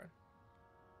 However,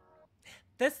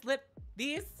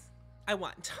 these I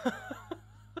want.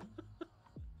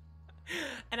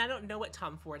 And I don't know what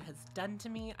Tom Ford has done to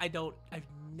me. I've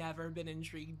never been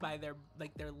intrigued by their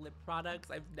lip products.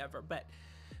 I've never, but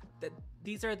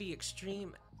these are the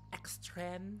extreme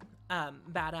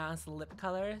badass lip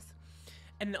colors.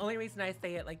 And the only reason I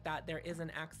say it like that, there is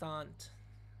an accent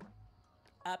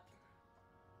up.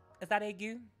 Is that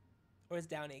aigu? Or is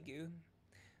down aigu?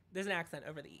 There's an accent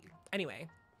over the E. Anyway,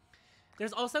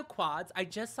 there's also quads. I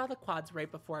just saw the quads right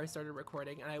before I started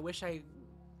recording, and I wish I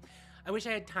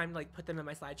had time to like put them in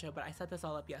my slideshow, but I set this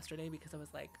all up yesterday because I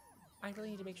was like, I really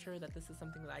need to make sure that this is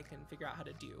something that I can figure out how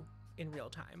to do in real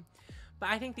time. But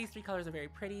I think these three colors are very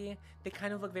pretty. They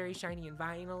kind of look very shiny and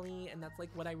vinyl-y, and that's like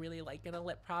what I really like in a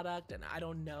lip product. And I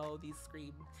don't know, these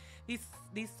scream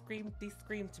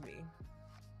to me.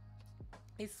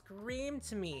 They scream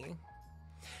to me.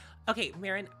 Okay,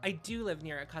 Marin, I do live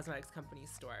near a cosmetics company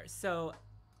store, so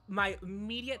my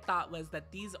immediate thought was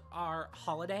that these are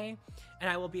holiday and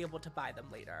I will be able to buy them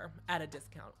later at a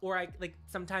discount. Or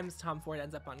sometimes Tom Ford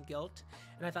ends up on Gilt,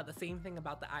 and I thought the same thing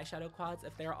about the eyeshadow quads.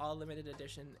 If they're all limited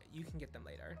edition, you can get them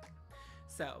later.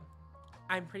 So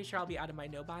I'm pretty sure I'll be out of my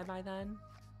no buy by then.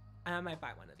 And I might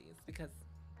buy one of these because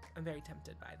I'm very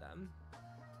tempted by them.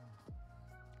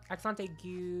 Accent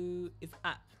aigu is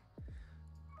up.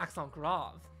 Accent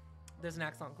grave. there's an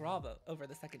accent grave over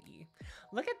the second E.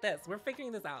 Look at this. We're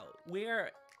figuring this out.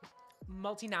 We're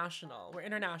multinational. We're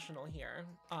international here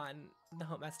on the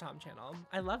Home S Tom channel.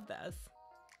 I love this.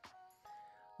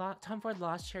 Tom Ford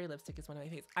Lost Cherry lipstick is one of my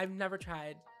favorites. I've never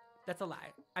tried. That's a lie.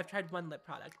 I've tried one lip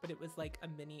product, but it was like a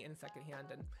mini in secondhand,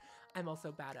 and I'm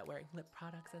also bad at wearing lip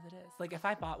products as it is. Like if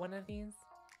I bought one of these,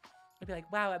 I'd be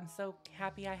like, wow, I'm so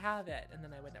happy I have it, and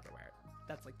then I would never wear it.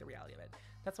 That's like the reality of it.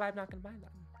 That's why I'm not gonna buy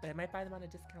them, but I might buy them on a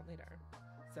discount later.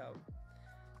 So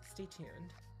stay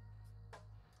tuned.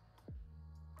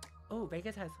 Oh,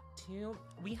 Vegas has two.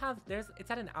 We have, it's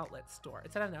at an outlet store.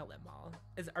 It's at an outlet mall.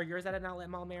 Are yours at an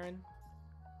outlet mall, Marin?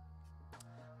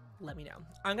 Let me know.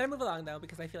 I'm gonna move along though,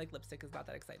 because I feel like lipstick is not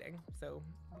that exciting. So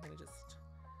we're gonna just,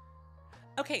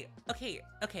 okay.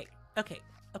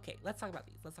 Let's talk about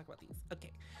these.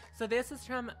 Okay, so this is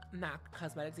from MAC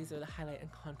Cosmetics. These are the highlight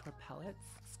and contour palettes,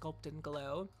 Sculpt and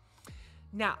Glow.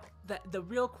 Now, the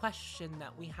real question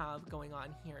that we have going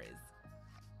on here is,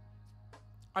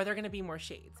 are there gonna be more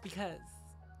shades? Because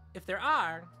if there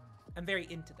are, I'm very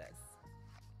into this.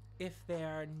 If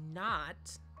they're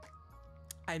not,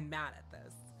 I'm mad at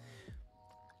this.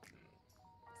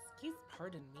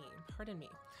 Pardon me.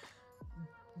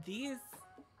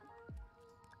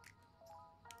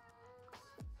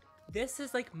 This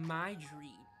is like my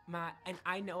dream. And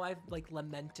I know I've like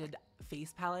lamented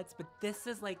face palettes, but this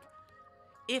is like,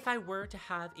 if I were to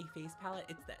have a face palette,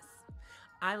 it's this.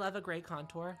 I love a gray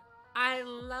contour. And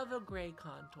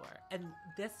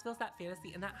this feels that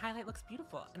fantasy, and that highlight looks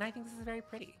beautiful. And I think this is very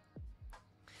pretty.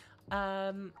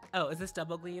 Oh, is this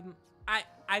double gleam? I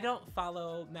don't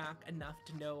follow MAC enough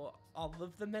to know all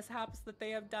of the mishaps that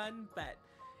they have done, but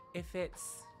if they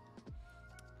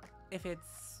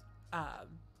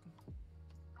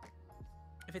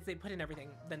put in everything,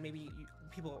 then maybe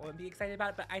people won't be excited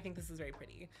about it, but I think this is very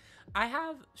pretty. I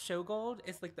have Show Gold.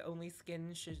 It's like the only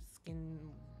skin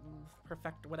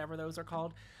perfect, whatever those are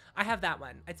called. I have that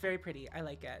one. It's very pretty. I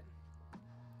like it.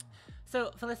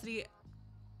 So Felicity,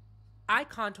 I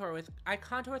contour with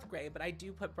gray, but I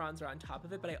do put bronzer on top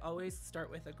of it, but I always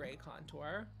start with a gray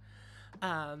contour.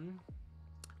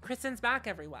 Kristen's back,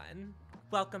 everyone.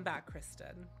 Welcome back,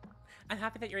 Kristen. I'm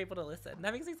happy that you're able to listen.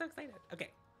 That makes me so excited.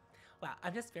 Okay. Wow,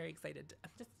 I'm just very excited.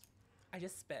 I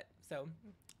just spit, so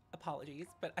apologies,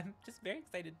 but I'm just very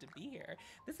excited to be here.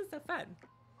 This is so fun.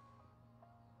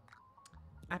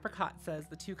 Apricot says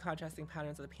the two contrasting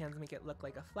patterns of the pans make it look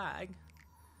like a flag.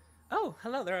 Oh,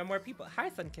 hello, there are more people. Hi,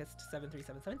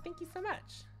 Sunkissed7377. Thank you so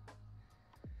much.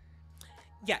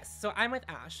 Yes, so I'm with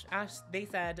Ash. Ash, they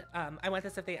said, I want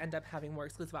this if they end up having more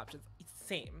exclusive options.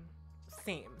 Same.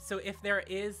 So if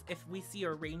we see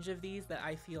a range of these that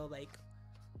I feel like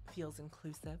feels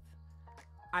inclusive,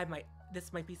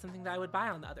 this might be something that I would buy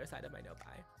on the other side of my no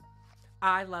buy.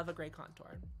 I love a gray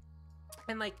contour.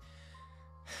 And like,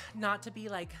 not to be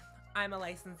like, I'm a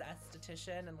licensed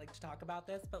esthetician and like to talk about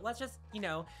this, but let's just,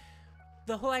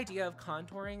 the whole idea of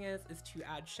contouring is to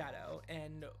add shadow.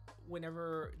 And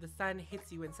whenever the sun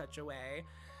hits you in such a way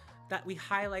that we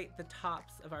highlight the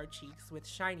tops of our cheeks with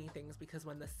shiny things, because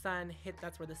when the sun hit,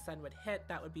 that's where the sun would hit.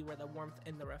 That would be where the warmth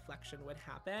and the reflection would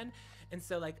happen. And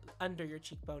so like under your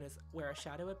cheekbone is where a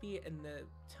shadow would be, and the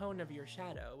tone of your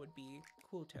shadow would be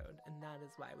cool toned. And that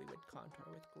is why we would contour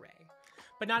with gray.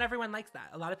 But not everyone likes that.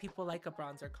 A lot of people like a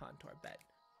bronzer contour, but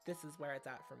this is where it's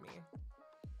at for me.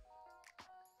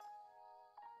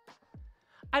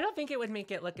 I don't think it would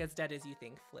make it look as dead as you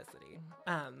think, Felicity.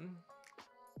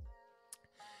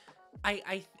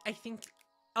 I think,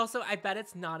 also, I bet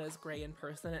it's not as gray in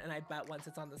person, and I bet once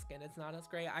it's on the skin, it's not as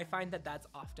gray. I find that that's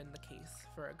often the case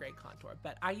for a gray contour,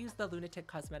 but I use the Lunatic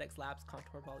Cosmetics Labs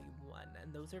Contour Volume 1,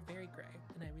 and those are very gray,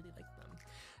 and I really like them.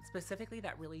 Specifically,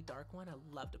 that really dark one, I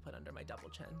love to put under my double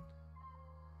chin.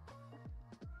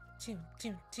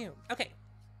 Okay.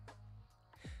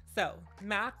 So,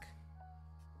 MAC,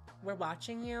 we're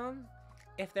watching you.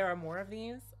 If there are more of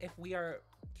these, if we are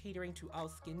catering to all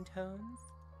skin tones,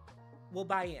 we'll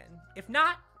buy in. If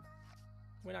not,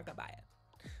 we're not gonna buy it.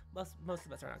 Most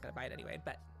of us are not gonna buy it anyway,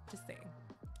 but just saying.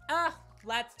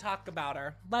 Let's talk about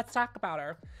her.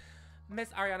 Miss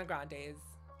Ariana Grande's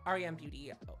REM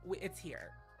Beauty. It's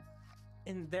here.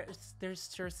 And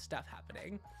there's sure stuff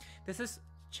happening. This is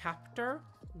chapter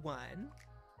 1.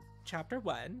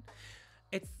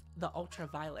 It's the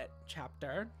ultraviolet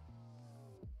chapter.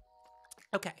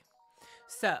 Okay,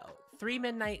 so 3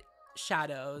 Midnight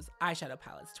Shadows eyeshadow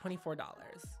palettes, $24.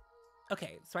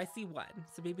 Okay, so I see one,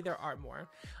 so maybe there are more.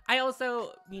 I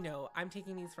also, I'm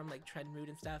taking these from like Trend Mood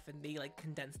and stuff, and they like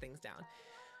condense things down.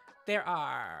 There's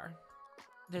a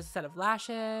set of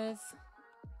lashes.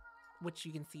 which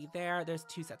you can see there. There's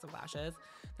 2 sets of lashes.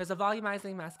 There's a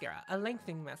volumizing mascara, a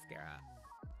lengthening mascara,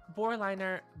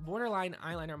 borderline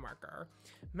eyeliner marker,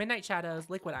 midnight shadows,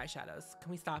 liquid eyeshadows.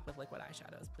 Can we stop with liquid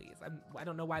eyeshadows, please? I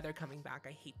don't know why they're coming back.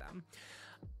 I hate them.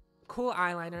 Cool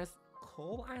eyeliners.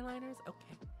 Cool eyeliners?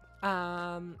 Okay.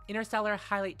 Interstellar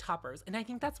highlight toppers. And I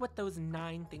think that's what those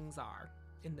 9 things are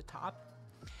in the top.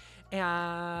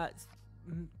 6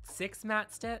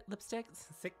 matte lipsticks.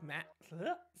 6 matte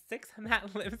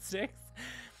lipsticks.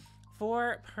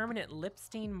 4 permanent lip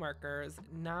stain markers,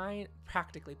 9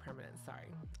 practically permanent,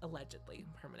 sorry, allegedly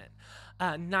permanent.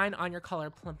 9 on your color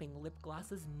plumping lip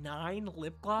glosses, 9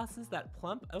 lip glosses that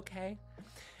plump, okay.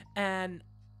 And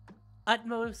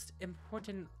utmost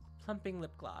important plumping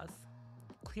lip gloss,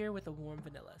 clear with a warm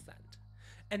vanilla scent.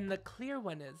 And the clear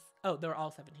one is, oh, they're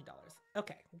all $17.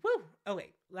 Okay, woo. Oh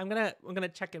wait, I'm gonna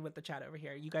check in with the chat over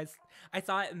here. You guys, I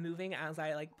saw it moving as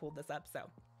I like pulled this up, so.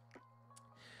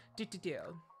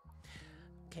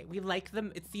 Okay, we like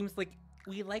them. It seems like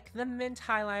we like the mint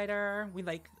highlighter. We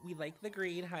like the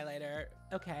green highlighter.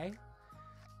 Okay.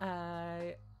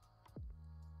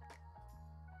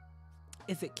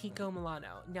 Is it Kiko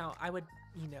Milano? Now, I would,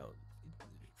 you know,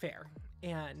 fair.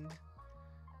 And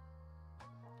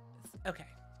okay.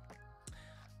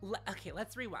 Okay,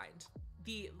 let's rewind.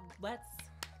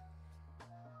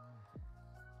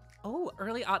 Oh,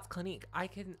 early aughts Clinique. I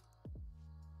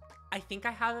think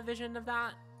I have a vision of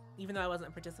that. Even though I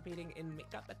wasn't participating in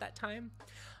makeup at that time,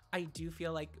 I do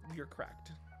feel like you're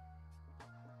correct.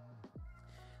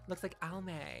 Looks like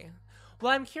Almay.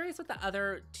 Well, I'm curious what the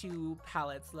other 2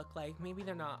 palettes look like. Maybe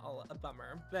they're not all a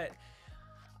bummer, but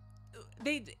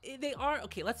they are.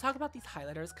 Okay, let's talk about these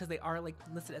highlighters because they are like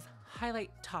listed as highlight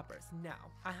toppers.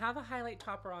 Now, I have a highlight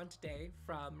topper on today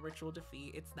from Ritual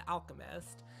Defeat. It's the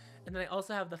Alchemist. And then I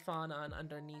also have the fawn on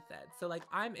underneath it. So like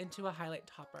I'm into a highlight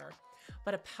topper,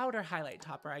 but a powder highlight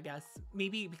topper, I guess,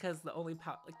 maybe because the only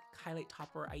highlight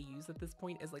topper I use at this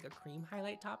point is like a cream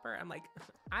highlight topper. I'm like,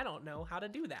 I don't know how to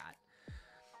do that.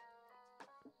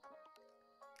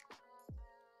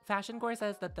 Fashion Gore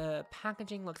says that the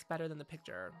packaging looks better than the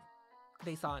picture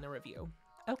they saw in a review.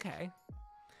 Okay.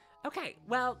 Okay,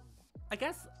 well, I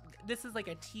guess this is like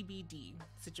a TBD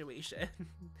situation.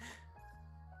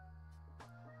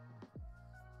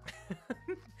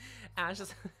 Ash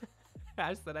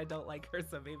said I don't like her,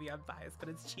 so maybe I'm biased, but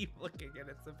it's cheap looking and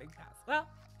it's a big pass. Well,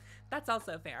 that's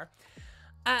also fair.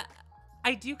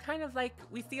 I do kind of like,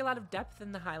 we see a lot of depth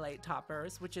in the highlight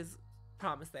toppers, which is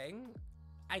promising,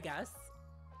 I guess.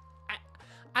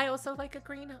 I also like a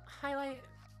green highlight.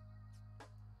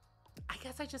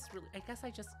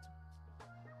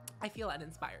 I feel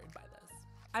uninspired by this.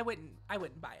 I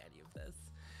wouldn't buy any of this.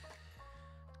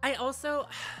 I also,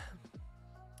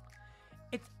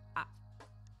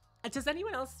 does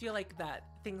anyone else feel like that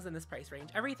things in this price range,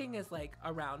 everything is like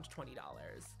around $20?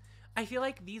 I feel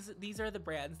like these are the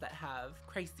brands that have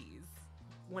crises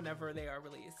whenever they are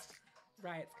released.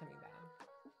 Riot's coming down.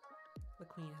 The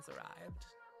queen has arrived.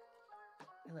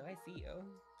 Hello, I see you.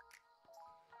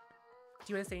 Do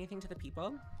you want to say anything to the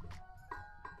people?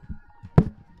 Oh,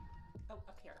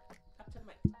 up here. Up to the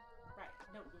mic. Riot.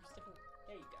 No, you're sticking.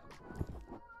 There you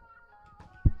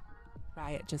go.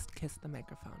 Riot just kissed the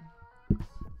microphone.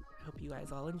 I hope you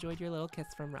guys all enjoyed your little kiss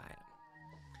from Riot.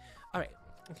 All right.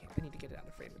 Okay, I need to get it out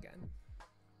of frame again.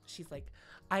 She's like,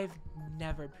 I've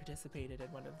never participated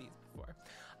in one of these before.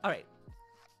 All right.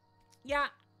 Yeah,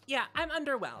 I'm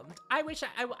underwhelmed. I wish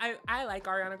I like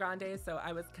Ariana Grande, so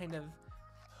I was kind of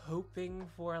hoping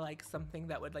for like something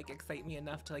that would like excite me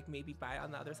enough to like maybe buy on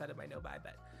the other side of my no buy,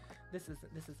 but this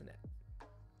isn't it.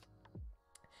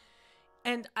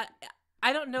 And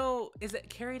I don't know, is it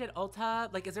carried at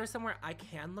Ulta? Like, is there somewhere I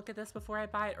can look at this before I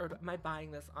buy it, or am I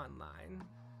buying this online?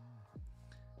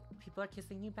 People are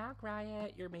kissing you back,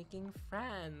 Riot. You're making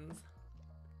friends.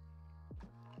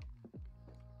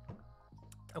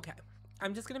 Okay,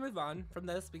 I'm just gonna move on from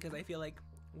this because I feel like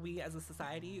we as a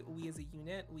society, we as a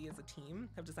unit, we as a team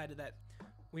have decided that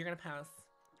we're gonna pass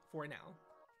for now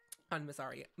on Miss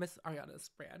Ariana's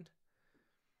brand.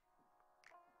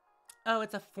 Oh,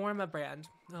 it's a Forma brand.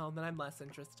 Oh, then I'm less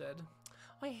interested.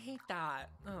 Oh, I hate that.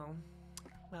 Oh,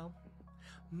 well,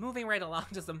 moving right along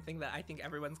to something that I think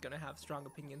everyone's gonna have strong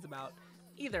opinions about.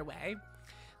 Either way,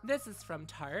 this is from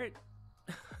Tarte.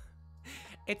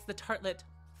 It's the Tartelette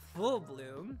Full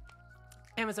Bloom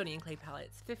Amazonian Clay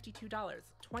Palette. It's $52.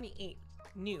 28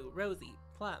 new rosy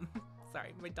plum.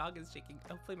 Sorry, my dog is shaking.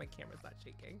 Hopefully my camera's not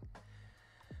shaking.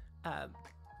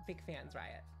 Big fans,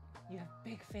 Riot. You have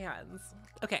big fans.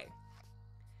 Okay.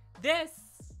 This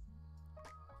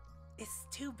is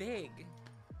too big.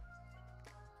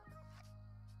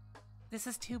 This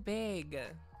is too big.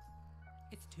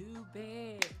 It's too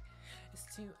big.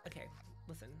 It's too, okay,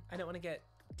 listen, I don't want to get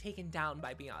taken down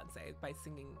by Beyonce by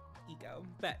singing Ego,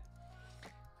 but,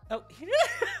 oh,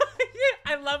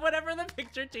 I love whenever the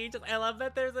picture changes. I love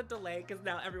that there's a delay because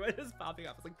now everyone is popping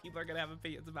up. It's like people are going to have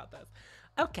opinions about this.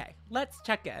 Okay, let's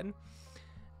check in.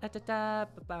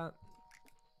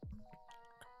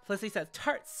 Felicity says,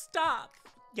 Tarte, stop.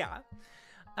 Yeah.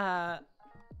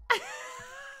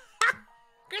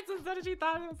 Kristen said she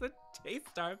thought it was a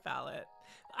J-Star palette.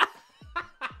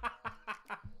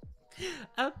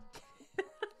 Okay.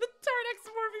 The Tarte X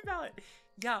Morphe palette.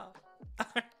 Yeah.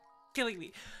 Killing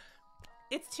me.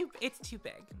 It's too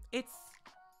big. It's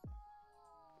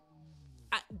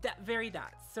that very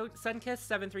that. So Sunkiss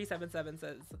 7377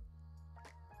 says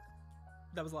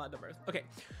that was a lot of numbers. Okay.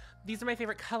 These are my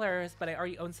favorite colors, but I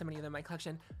already own so many of them in my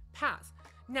collection. Pass.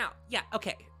 Now, yeah,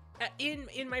 okay.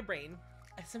 In my brain,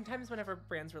 sometimes whenever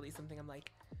brands release something, I'm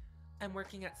like, I'm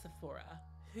working at Sephora.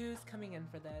 Who's coming in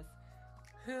for this?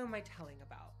 Who am I telling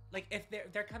about? Like, if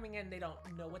they're coming in, they don't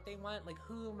know what they want. Like,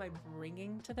 who am I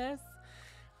bringing to this?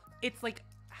 It's like,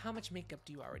 how much makeup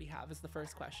do you already have is the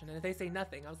first question. And if they say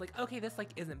nothing, I was like, okay, this like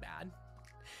isn't bad.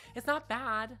 It's not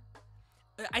bad.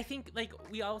 I think like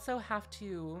we also have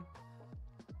to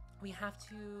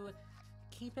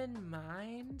keep in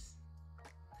mind,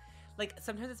 like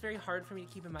sometimes it's very hard for me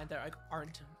to keep in mind that like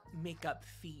aren't makeup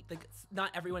fiend. Like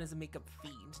not everyone is a makeup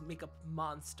fiend, makeup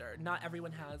monster. Not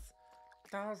everyone has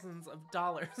thousands of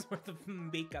dollars worth of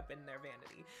makeup in their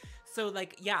vanity. So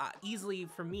like, yeah, easily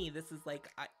for me, this is like,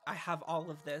 I have all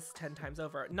of this 10 times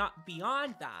over. Not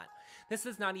beyond that. This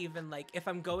is not even like, if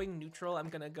I'm going neutral, I'm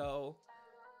gonna go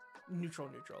neutral.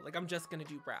 Like I'm just gonna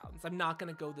do browns. I'm not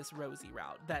gonna go this rosy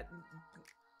route that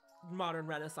modern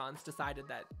Renaissance decided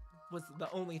that was the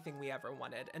only thing we ever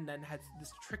wanted, and then has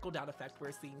this trickle down effect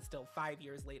we're seeing still 5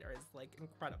 years later is like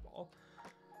incredible.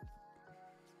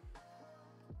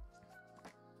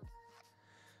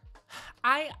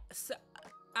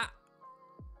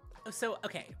 So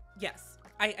okay, yes,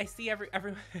 I see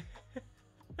everyone.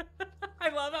 I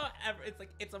love how it's like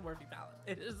it's a Morphe palette.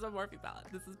 It is a Morphe palette.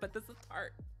 This is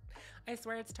Tarte. I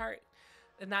swear it's Tarte,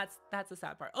 and that's the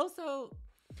sad part. Also,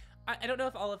 I don't know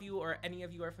if all of you or any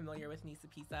of you are familiar with Nisa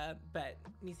Pisa, but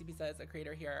Nisa Pisa is a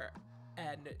creator here,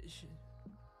 and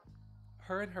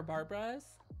her and her Barbaras,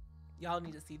 y'all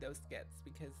need to see those skits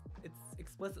because it's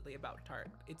explicitly about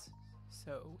Tarte. It's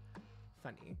so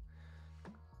funny.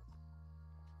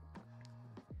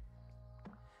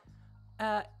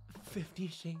 50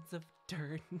 Shades of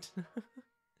Dirt.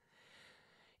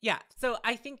 Yeah, so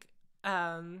I think,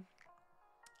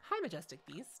 hi Majestic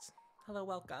Beast. Hello,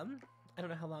 welcome. I don't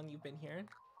know how long you've been here.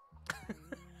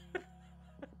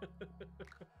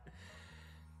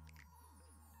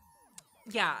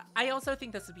 Yeah, I also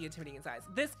think this would be intimidating in size.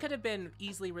 This could have been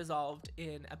easily resolved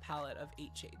in a palette of 8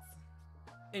 shades.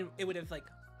 And it would have like,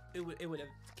 it would have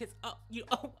kissed, oh,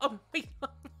 wait,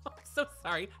 I'm so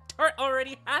sorry. Tarte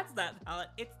already has that palette.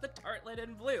 It's the Tartelette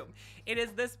in Bloom. It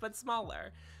is this, but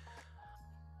smaller.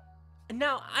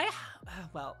 Now, I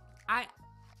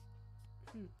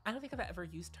don't think I've ever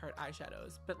used Tarte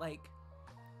eyeshadows, but like,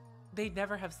 they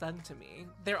never have sung to me.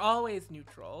 They're always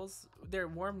neutrals. They're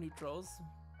warm neutrals,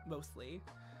 mostly.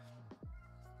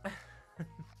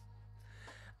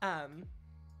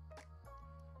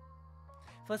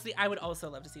 Felicity, I would also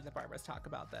love to see the Barbaras talk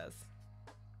about this.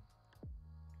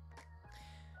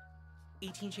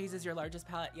 18 Shades is your largest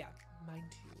palette? Yeah, mine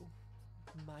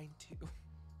too.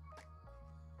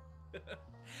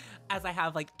 As I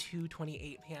have like 2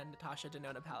 28 pan Natasha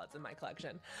Denona palettes in my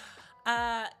collection.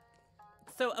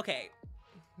 So, okay,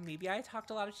 maybe I talked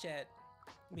a lot of shit.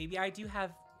 Maybe I do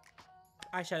have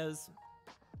eyeshadows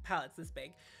palettes this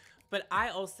big, but I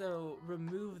also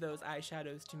remove those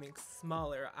eyeshadows to make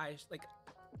smaller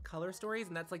color stories,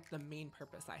 and that's like the main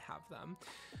purpose I have them.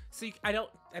 So I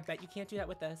bet you can't do that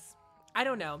with this. I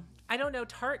don't know.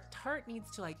 Tarte needs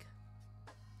to like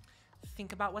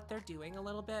think about what they're doing a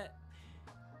little bit,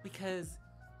 because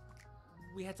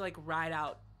we had to like ride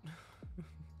out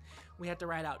we had to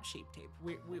ride out Shape Tape.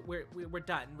 We're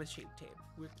done with Shape Tape.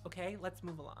 Okay, let's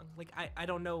move along. Like I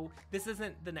don't know, this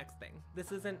isn't the next thing.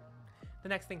 This isn't the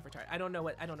next thing for Tarte. I don't know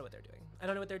what they're doing. I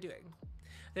don't know what they're doing.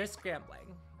 They're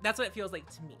scrambling. That's what it feels like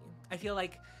to me. I feel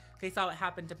like they saw what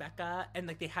happened to Becca, and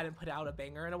like they hadn't put out a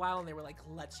banger in a while, and they were like,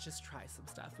 let's just try some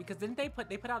stuff. Because didn't they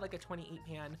put out like a 28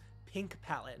 pan pink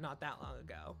palette not that long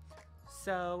ago?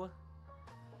 So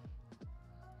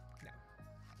no.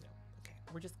 Okay,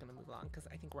 we're just gonna move along because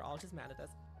I think we're all just mad at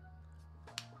this.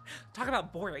 Talk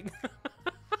about boring.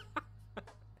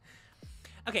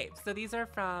 Okay, so these are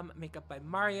from Makeup by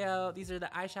Mario. These are the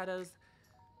eyeshadows.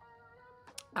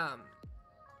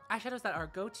 Eyeshadows that are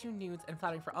go-to nudes and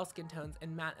flattering for all skin tones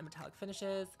in matte and metallic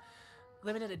finishes.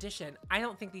 Limited edition. I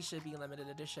don't think these should be limited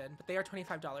edition, but they are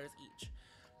 $25 each.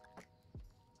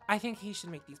 I think he should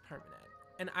make these permanent.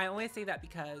 And I only say that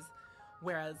because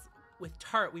whereas with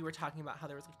Tarte, we were talking about how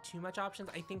there was like too much options.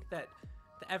 I think that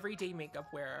the everyday makeup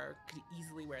wearer could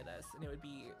easily wear this and it would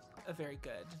be a very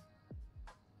good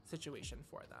situation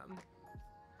for them.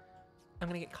 I'm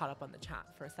gonna get caught up on the chat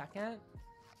for a second.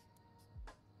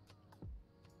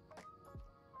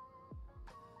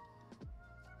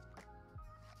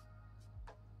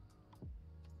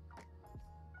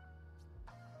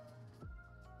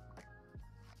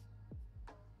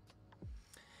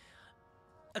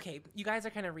 Okay, you guys are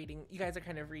kind of reading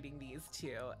these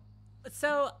too.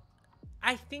 So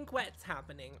I think what's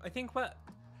happening, I think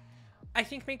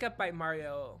Makeup by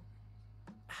Mario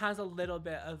has a little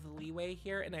bit of leeway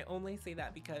here, and I only say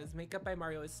that because Makeup by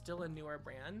Mario is still a newer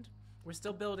brand. We're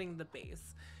still building the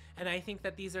base. And I think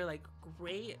that these are like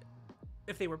great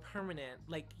if they were permanent,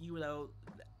 like, you know,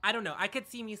 I don't know. I could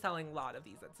see me selling a lot of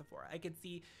these at Sephora. I could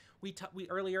see,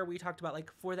 earlier we talked about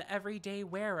like for the everyday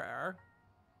wearer,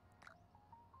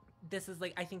 this is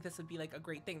like, I think this would be like a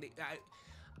great thing.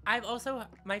 I've also,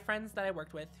 my friends that I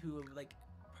worked with who like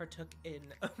partook in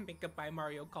Makeup by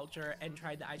Mario culture and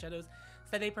tried the eyeshadows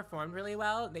said they performed really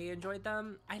well. They enjoyed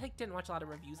them. I like didn't watch a lot of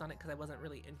reviews on it because I wasn't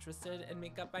really interested in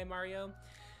Makeup by Mario.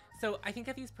 So I think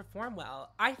that these perform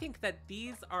well. I think that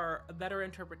these are a better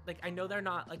like, I know they're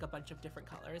not like a bunch of different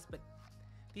colors, but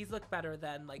these look better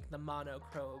than like the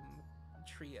monochrome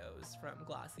trios from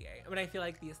Glossier. I mean, I feel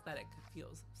like the aesthetic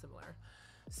feels similar.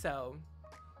 So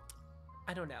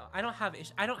I don't know. I don't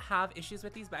have issues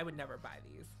with these, but I would never buy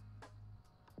these.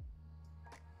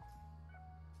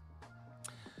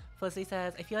 Felicity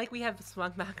says, I feel like we have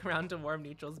swung back around to warm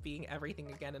neutrals being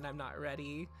everything again, and I'm not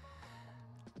ready.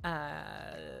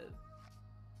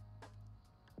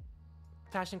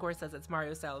 Fashion Gore says it's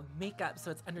Mario style makeup,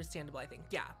 so it's understandable, I think.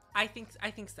 Yeah, I think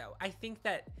so. I think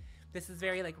that this is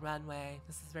very like runway.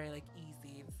 This is very like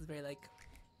easy. This is very like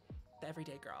the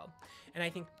everyday girl. And I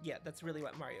think, yeah, that's really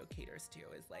what Mario caters to,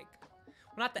 is like,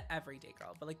 well, not the everyday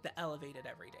girl, but like the elevated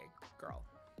everyday girl.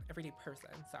 Everyday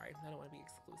person. Sorry, I don't want to be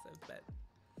exclusive, but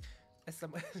as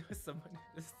someone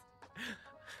who's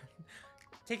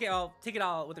take it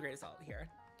all with a grain of salt here.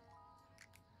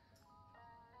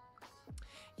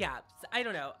 Yeah, I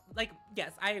don't know. Like,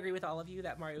 yes, I agree with all of you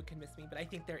that Mario can miss me, but I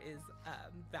think there is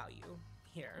value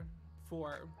here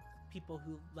for people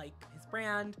who like his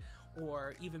brand,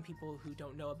 or even people who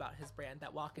don't know about his brand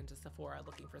that walk into Sephora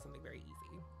looking for something very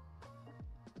easy.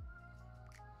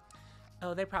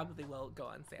 Oh, they probably will go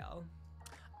on sale.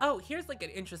 Oh, here's like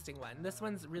an interesting one. This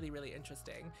one's really, really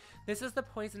interesting. This is the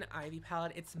Poison Ivy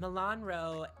palette. It's Milan,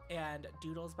 Rowe, and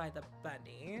Doodles by the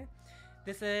Bunny.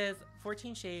 This is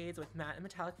 14 shades with matte and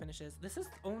metallic finishes. This is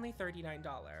only $39.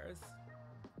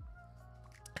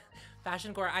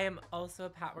 Fashion Gore, I am also a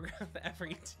Pat McGrath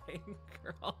everyday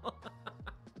girl.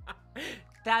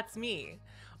 That's me.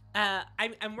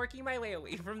 I'm working my way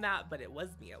away from that, but it was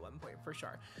me at one point for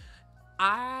sure.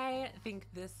 I think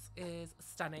this is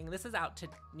stunning. This is out to,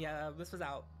 yeah, this was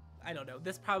out, I don't know.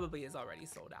 This probably is already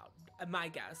sold out, my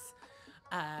guess.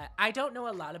 I don't know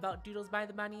a lot about Doodles by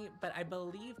the Bunny, but I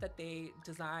believe that they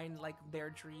design like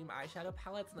their dream eyeshadow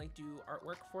palettes and like do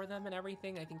artwork for them and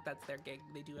everything. I think that's their gig.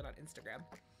 They do it on Instagram.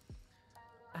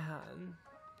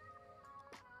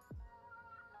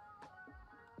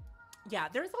 Yeah,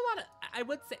 there's a lot of, I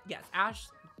would say, yes, Ash,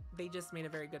 they just made a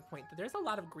very good point that there's a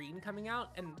lot of green coming out,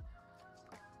 and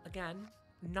again,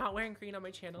 not wearing green on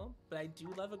my channel, but I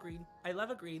do love a green. I love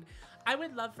a green. I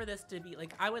would love for this to be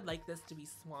like, I would like this to be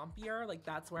swampier. Like,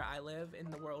 that's where I live in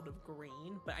the world of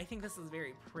green, but I think this is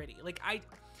very pretty. Like,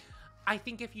 I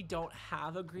think if you don't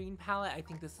have a green palette, I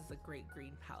think this is a great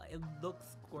green palette. It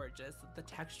looks gorgeous. The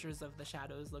textures of the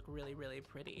shadows look really, really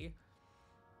pretty.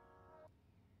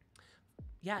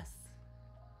 Yes.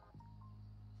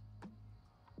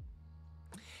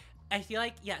 I feel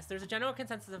like, yes, there's a general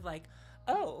consensus of like,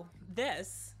 oh,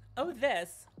 this,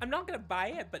 I'm not gonna buy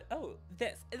it, but oh,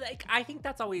 this. Like, I think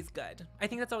that's always good. I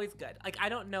think that's always good. Like, I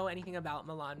don't know anything about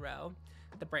Milan Rowe,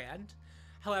 the brand.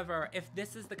 However, if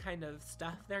this is the kind of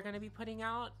stuff they're gonna be putting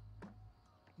out,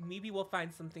 maybe we'll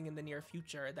find something in the near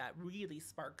future that really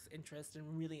sparks interest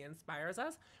and really inspires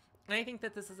us. And I think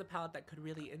that this is a palette that could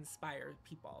really inspire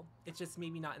people. It's just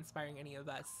maybe not inspiring any of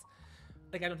us.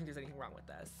 Like, I don't think there's anything wrong with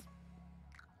this.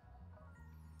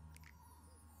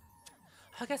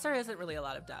 I guess there isn't really a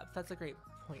lot of depth. That's a great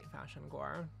point, Fashion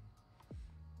Gore.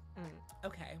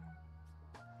 Okay.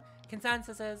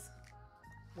 Consensus is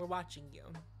we're watching you.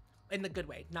 In the good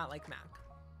way, not like Mac.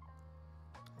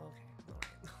 Okay, all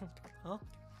right. Okay.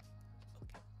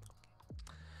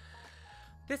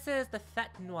 This is the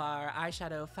Fete Noir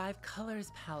Eyeshadow 5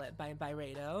 Colors Palette by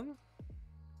Byredo.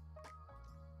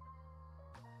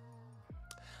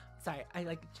 Sorry, I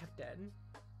like checked in.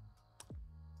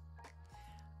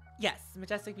 Yes,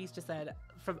 Majestic Beast just said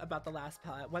about the last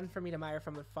palette. One for me to admire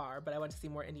from afar, but I want to see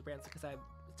more indie brands because I'm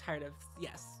tired of,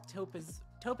 yes, taupe is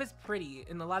pretty,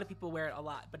 and a lot of people wear it a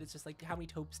lot, but it's just like, how many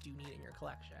taupes do you need in your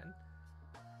collection?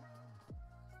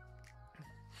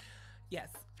 Yes,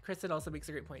 Kristen also makes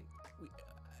a great point.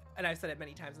 And I've said it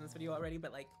many times in this video already,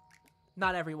 but like,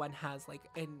 not everyone has like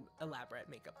an elaborate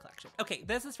makeup collection. Okay,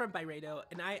 this is from Byredo,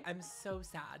 and I'm so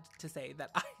sad to say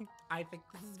that I think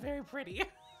this is very pretty.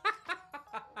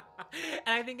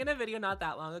 And I think in a video not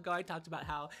that long ago, I talked about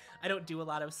how I don't do a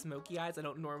lot of smoky eyes. I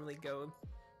don't normally go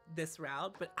this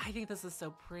route, but I think this is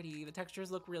so pretty. The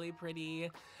textures look really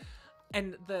pretty.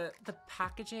 And the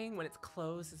packaging, when it's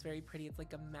closed, is very pretty. It's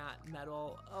like a matte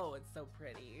metal. Oh, it's so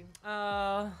pretty.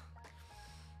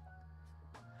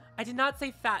 I did not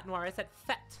say Fat Noir. I said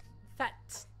Fete.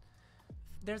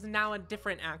 There's now a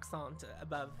different accent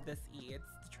above this E.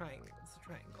 It's the triangle. It's a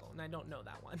triangle, and I don't know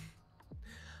that one.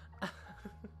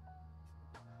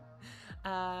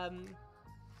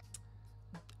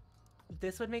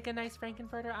 This would make a nice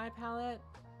Frankenfurter eye palette.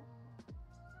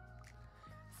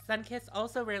 Sunkissed,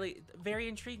 also very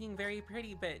intriguing, very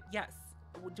pretty, but yes.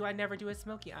 Do I never do a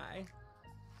smoky eye?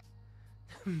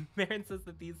 Marin says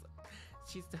that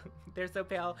they're so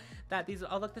pale that these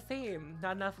all look the same.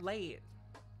 Not enough light.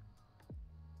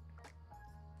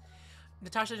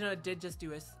 Natasha Jonah did just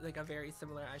do a very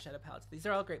similar eyeshadow palette. These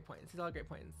are all great points.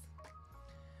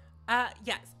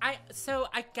 Yes. So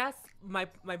I guess my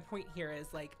point here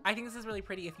is like, I think this is really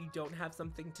pretty if you don't have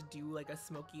something to do like a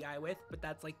smoky eye with, but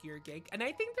that's like your gig. And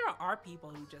I think there are people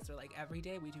who just are like, every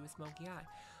day we do a smoky eye.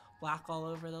 Black all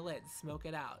over the lid, smoke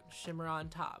it out, shimmer on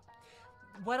top.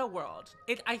 What a world.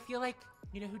 I feel like,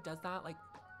 you know who does that? Like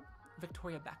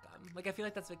Victoria Beckham. Like, I feel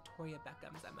like that's Victoria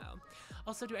Beckham's MO.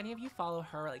 Also, do any of you follow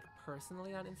her like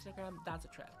personally on Instagram? That's a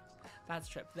trip. That's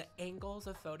a trip. The angles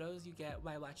of photos you get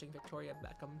while watching Victoria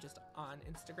Beckham just on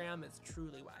Instagram is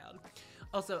truly wild.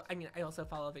 Also, I mean, I also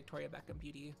follow Victoria Beckham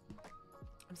Beauty.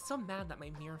 I'm so mad that my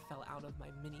mirror fell out of my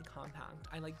mini compact.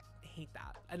 I like hate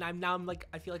that. And I'm like,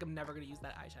 I feel like I'm never gonna use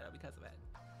that eyeshadow because of it.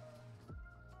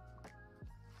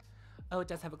 Oh, it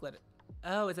does have a glitter.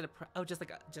 Oh, is it just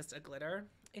a glitter?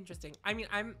 Interesting. I mean,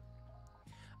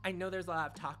 I know there's a lot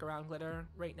of talk around glitter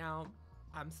right now.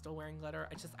 I'm still wearing glitter.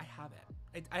 I have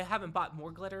it. I haven't bought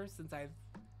more glitter since I've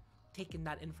taken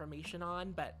that information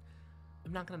on, but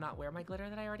I'm not gonna not wear my glitter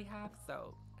that I already have.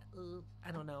 So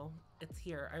I don't know. It's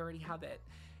here. I already have it.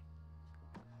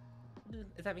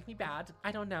 Does that make me bad?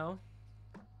 I don't know.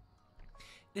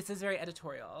 This is very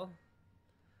editorial.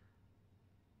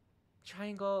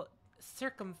 Triangle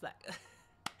circumflex.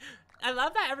 I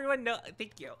love that everyone knows.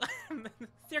 Thank you.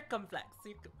 Circumflex.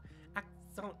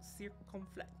 Accent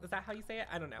circumflex. Is that how you say it?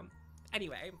 I don't know.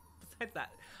 Anyway, besides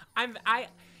that, I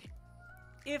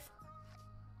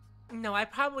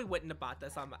probably wouldn't have bought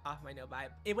this off my no buy.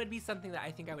 It would be something that I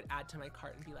think I would add to my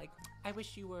cart and be like, I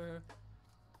wish you were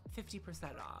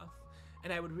 50% off.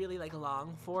 And I would really like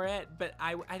long for it, but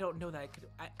I don't know that I could.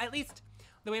 At least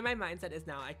the way my mindset is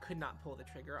now, I could not pull the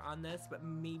trigger on this, but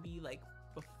maybe like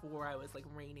before I was like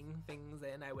reining things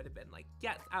in, I would have been like,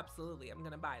 yes, absolutely, I'm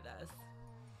gonna buy this.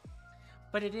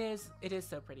 But it is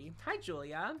so pretty. Hi,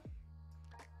 Julia.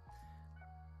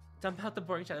 Dump out the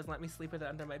boring shadows and let me sleep with it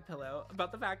under my pillow.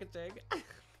 About the packaging.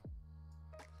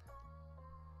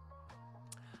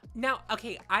 Now,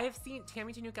 okay, I have seen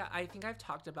Tammy Tanuka. I think I've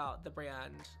talked about the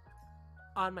brand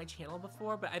on my channel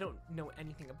before, but I don't know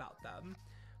anything about them.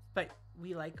 But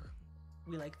we like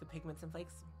the pigments and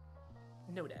flakes.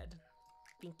 Noted.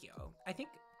 Thank you. I think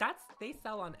they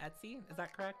sell on Etsy. Is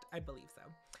that correct? I believe so.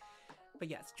 But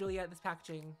yes, Julia, this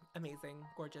packaging, amazing,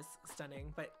 gorgeous,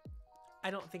 stunning. But I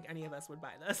don't think any of us would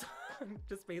buy this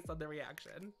just based on the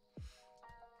reaction.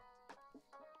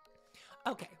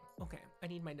 Okay. I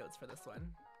need my notes for this one.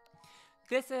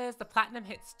 This is the Platinum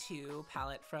Hits 2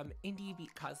 palette from Indi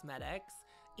Beat Cosmetics.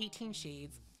 18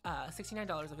 shades,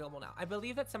 $69 available now. I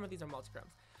believe that some of these are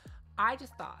multi-chromes. I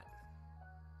just thought,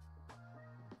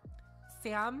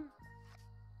 Sam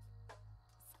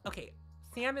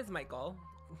is Michael.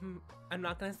 I'm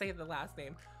not gonna say the last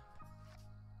name.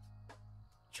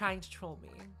 Trying to troll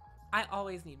me. I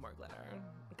always need more glitter.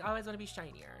 Like, I always want to be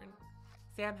shinier.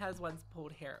 Sam has once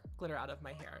pulled glitter out of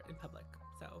my hair in public,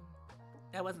 so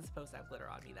I wasn't supposed to have glitter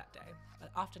on me that day,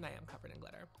 but often I am covered in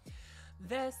glitter.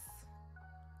 This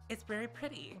It's very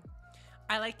pretty.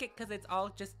 I like it because it's all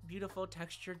just beautiful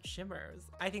textured shimmers.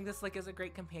 I think this like is a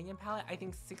great companion palette. I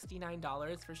think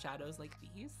 $69 for shadows like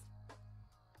these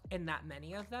and that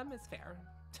many of them is fair.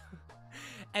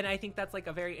 And I think that's like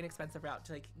a very inexpensive route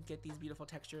to like get these beautiful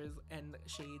textures and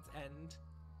shades and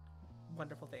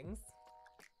wonderful things.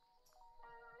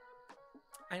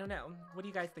 I don't know. What do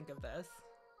you guys think of this?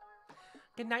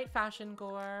 Good night, Fashion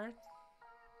Gore.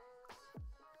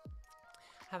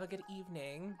 Have a good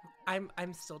evening.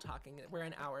 I'm still talking. We're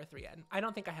an hour 3 in. I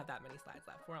don't think I have that many slides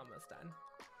left. We're almost done.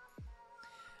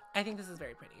 I think this is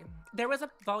very pretty. There was a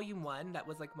volume 1 that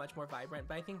was like much more vibrant,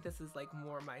 but I think this is like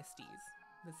more my steez.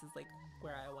 This is like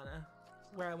where I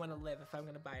wanna live if I'm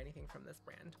gonna buy anything from this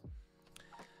brand.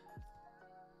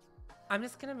 I'm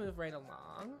just gonna move right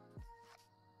along.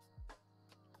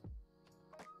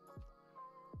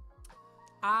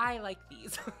 I like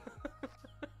these.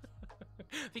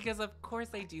 Because of course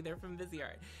I do, they're from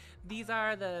Viseart. These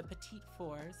are the Petit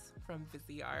fours from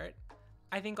Viseart.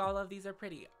 I think all of these are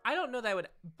pretty. I don't know that I would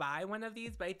buy one of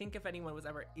these, but I think if anyone was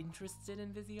ever interested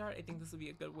in Viseart, I think this would be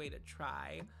a good way to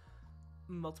try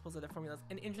multiples of their formulas.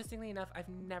 And interestingly enough, I've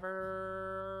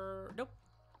never, nope,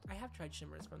 I have tried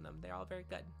shimmers from them. They're all very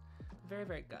good. Very,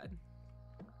 very good.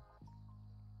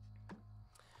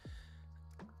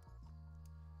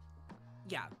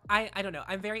 Yeah, I don't know.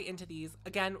 I'm very into these.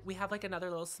 Again, we have like another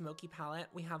little smoky palette.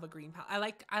 We have a green palette.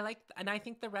 I like, and I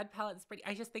think the red palette is pretty.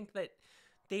 I just think that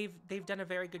they've done a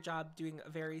very good job doing a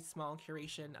very small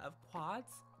curation of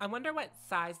quads. I wonder what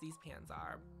size these pans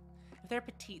are. If they're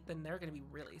petite, then they're gonna be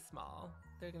really small.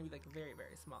 They're gonna be like very,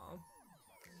 very small.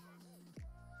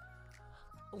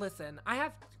 Listen,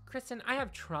 Kristen, I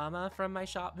have trauma from my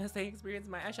shop missing experience.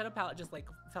 My eyeshadow palette just like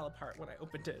fell apart when I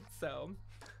opened it, so.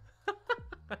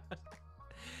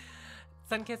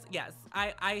 Sunkiss, yes.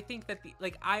 I think that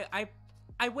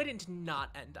I wouldn't not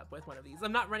end up with one of these.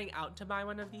 I'm not running out to buy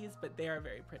one of these, but they are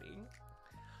very pretty.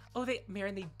 Oh,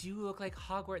 Marin, they do look like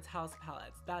Hogwarts house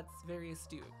palettes. That's very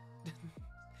astute.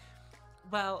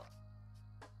 Well,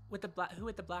 with the black, who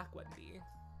would the black one be?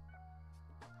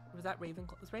 Was that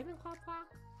Ravenclaw? Was Ravenclaw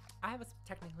black? I was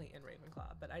technically in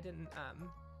Ravenclaw, but I didn't.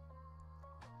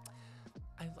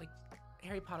 I like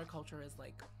Harry Potter culture is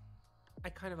like. I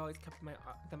kind of always kept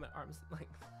them at arm's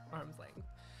length.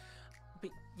 But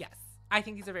yes, I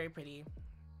think these are very pretty.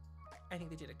 I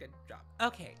think they did a good job.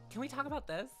 Okay, can we talk about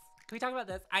this? Can we talk about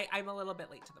this? I'm a little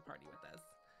bit late to the party with this.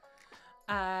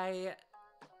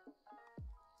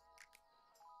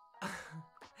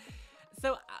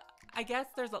 So I guess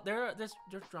there's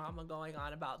drama going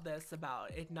on about this, about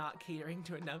it not catering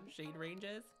to enough shade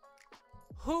ranges.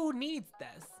 Who needs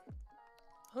this?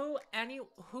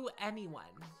 Anyone?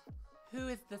 Who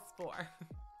is this for?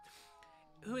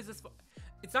 Who is this for?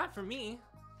 It's not for me,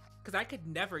 because I could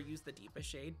never use the deepest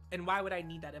shade, and why would I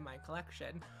need that in my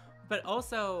collection? But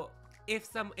also, if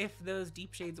those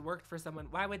deep shades worked for someone,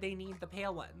 why would they need the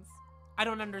pale ones? I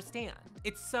don't understand.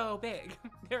 It's so big.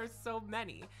 There are so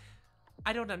many.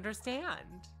 I don't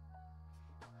understand.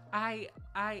 My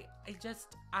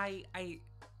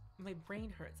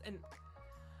brain hurts. And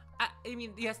I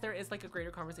mean, yes, there is like a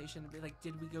greater conversation to be like,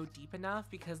 did we go deep enough?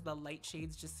 Because the light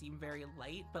shades just seem very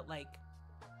light, but like,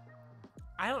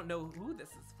 I don't know who this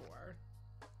is for.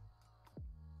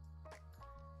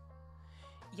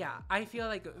 Yeah, I feel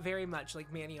like very much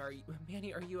like Manny, are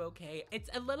you okay? It's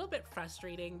a little bit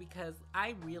frustrating because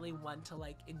I really want to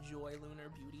like enjoy Lunar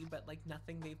Beauty, but like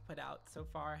nothing they've put out so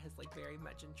far has like very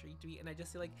much intrigued me, and I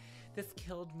just feel like this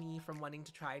killed me from wanting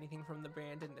to try anything from the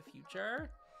brand in the future.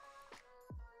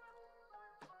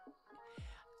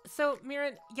 So,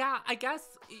 Miran, yeah, I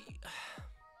guess,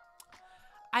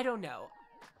 I don't know.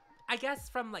 I guess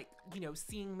from like, you know,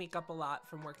 seeing makeup a lot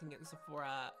from working at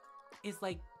Sephora is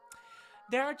like,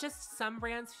 there are just some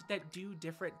brands that do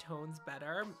different tones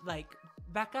better. Like,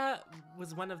 Becca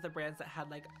was one of the brands that had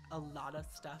like a lot of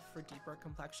stuff for deeper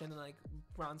complexion and like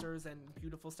bronzers and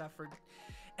beautiful stuff for,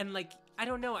 and like, I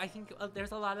don't know, I think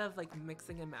there's a lot of like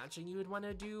mixing and matching you would want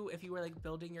to do if you were like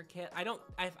building your kit.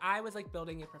 If I was like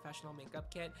building a professional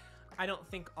makeup kit, I don't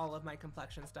think all of my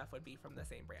complexion stuff would be from the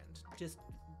same brand, just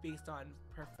based on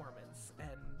performance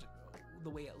and the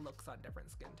way it looks on different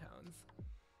skin tones.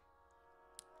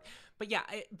 But yeah,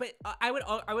 I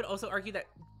would also argue that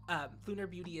Lunar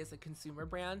Beauty is a consumer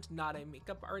brand, not a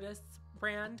makeup artist's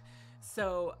brand.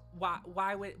 So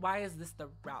why is this the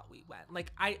route we went?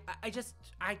 Like I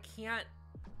can't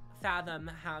fathom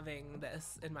having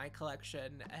this in my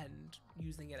collection and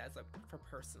using it as for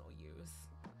personal use.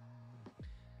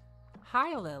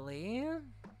 Hi, Lily.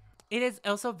 It is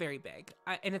also very big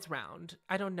and it's round.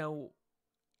 I don't know.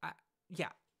 Yeah,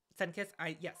 Sunkiss.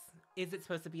 Yes. is it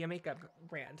supposed to be a makeup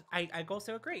brand? I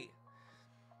also agree.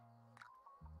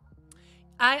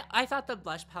 I thought the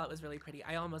blush palette was really pretty.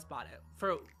 I almost bought it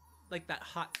for like that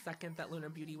hot second that Lunar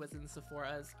Beauty was in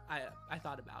Sephora's. I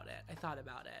thought about it. I thought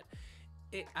about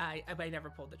it. I never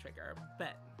pulled the trigger,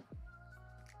 but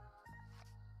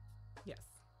yes.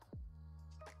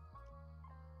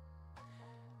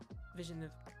 Vision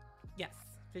of, yes,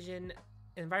 vision,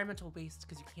 environmental waste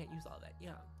because you can't use all of it.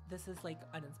 Yeah, this is like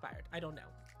uninspired. I don't know.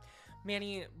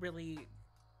 Manny really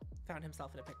found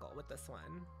himself in a pickle with this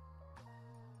one.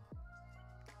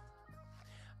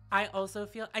 I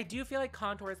do feel like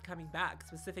contour is coming back,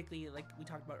 specifically like we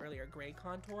talked about earlier, gray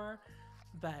contour.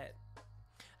 But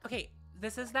okay,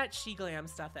 this is that She Glam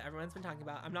stuff that everyone's been talking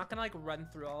about. I'm not gonna like run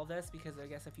through all this because I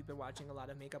guess if you've been watching a lot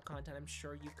of makeup content, I'm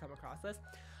sure you've come across this.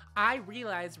 I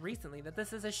realized recently that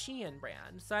this is a Shein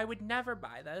brand, so I would never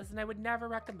buy this and I would never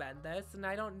recommend this, and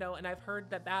I don't know, and I've heard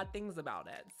that bad things about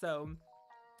it, so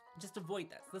just avoid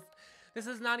this. This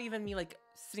is not even me like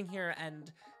sitting here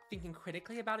and thinking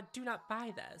critically about it. Do not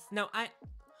buy this. No, I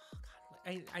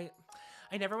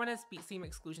never want to seem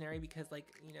exclusionary because, like,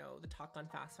 you know, the talk on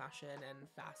fast fashion and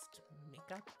fast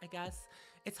makeup, I guess,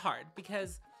 it's hard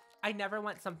because I never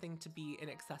want something to be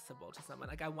inaccessible to someone.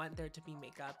 Like, I want there to be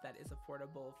makeup that is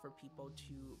affordable for people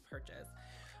to purchase.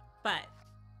 But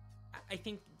I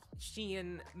think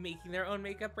Shein making their own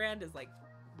makeup brand is like,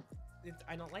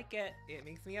 I don't like it. It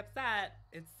makes me upset.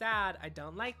 It's sad. I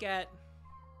don't like it.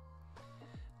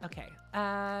 Okay,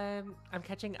 I'm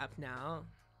catching up now.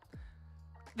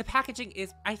 The packaging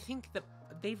is, I think that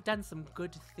they've done some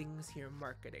good things here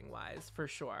marketing wise, for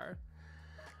sure.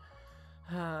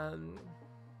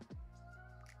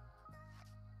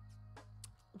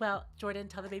 Well, Jordan,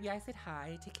 tell the baby I said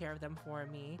hi. Take care of them for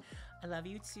me. I love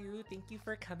you too. Thank you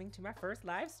for coming to my first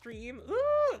live stream.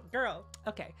 Ooh, girl.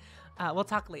 Okay, we'll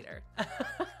talk later.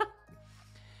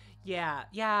 Yeah.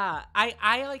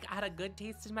 I like had a good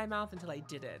taste in my mouth until I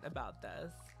didn't about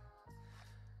this.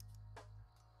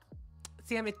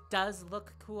 Sam, it does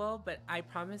look cool, but I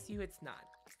promise you it's not.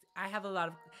 I have a lot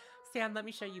of... Sam, let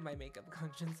me show you my makeup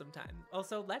collection sometime.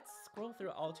 Also, let's scroll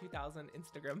through all 2000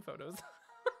 Instagram photos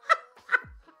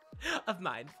of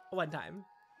mine one time.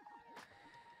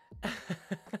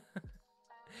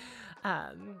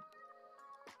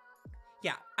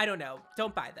 Yeah, I don't know.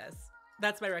 Don't buy this.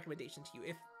 That's my recommendation to you.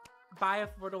 If buy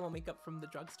affordable makeup from the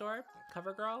drugstore,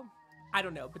 CoverGirl, I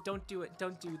don't know, but don't do it.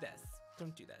 Don't do this.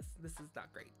 Don't do this. This is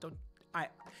not great. Don't.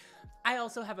 I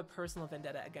also have a personal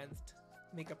vendetta against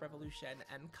Makeup Revolution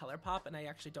and ColourPop, and I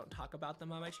actually don't talk about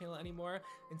them on my channel anymore,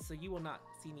 and so you will not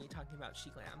see me talking about She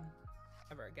Glam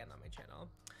ever again on my channel.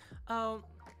 Oh,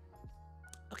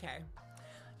 okay.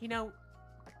 You know,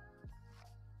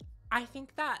 I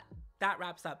think that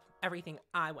wraps up everything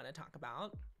I want to talk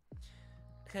about,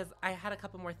 because I had a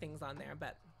couple more things on there,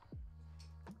 but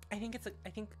I think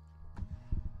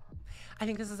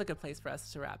this is a good place for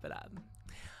us to wrap it up.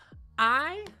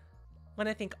 I want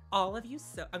to thank all of you.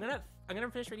 So I'm gonna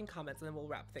finish reading comments and then we'll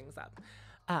wrap things up.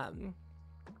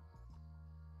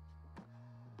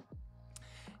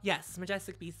 Yes,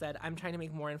 Majestic Bee said, I'm trying to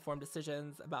make more informed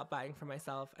decisions about buying for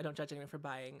myself. I don't judge anyone for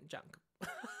buying junk.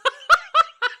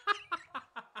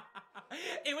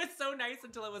 It was so nice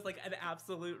until it was like an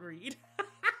absolute read.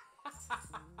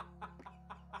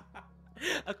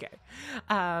 Okay.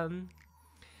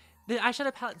 The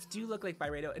eyeshadow palettes do look like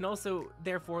Byredo and also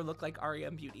therefore look like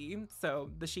R.E.M. Beauty. So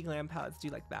the She Glam palettes do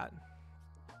like that.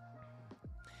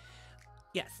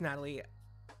 Yes, Natalie.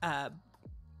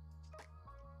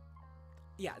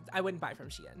 Yeah, I wouldn't buy from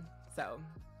Shein. So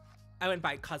I wouldn't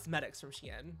buy cosmetics from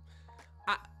Shein.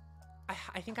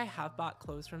 I think I have bought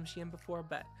clothes from Shein before,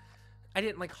 but I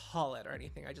didn't like haul it or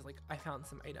anything. I just like, I found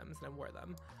some items and I wore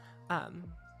them.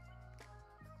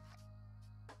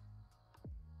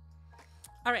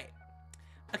 All right.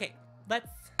 Okay,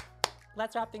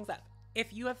 let's wrap things up.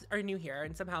 If you are new here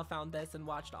and somehow found this and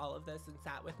watched all of this and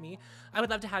sat with me, I would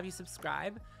love to have you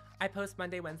subscribe. I post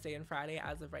Monday, Wednesday, and Friday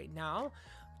as of right now,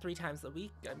 3 times a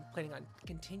week. I'm planning on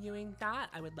continuing that.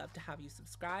 I would love to have you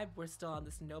subscribe. We're still on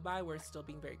this no buy. We're still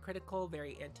being very critical,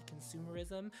 very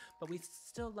anti-consumerism, but we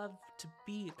still love to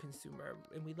be a consumer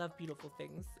and we love beautiful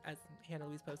things, as Hannah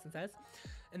Louise Poston says.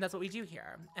 And that's what we do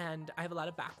here. And I have a lot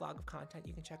of backlog of content.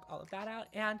 You can check all of that out.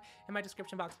 And in my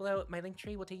description box below, my link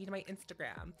tree will take you to my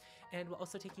Instagram and will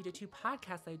also take you to 2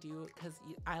 podcasts I do because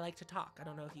I like to talk. I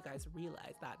don't know if you guys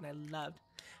realize that. And I loved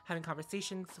having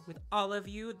conversations with all of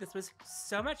you. This was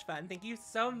so much fun. Thank you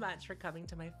so much for coming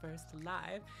to my first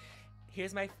live.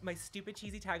 Here's my stupid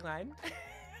cheesy tagline.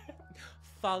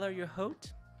 Follow your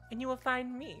hote and you will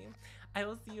find me. I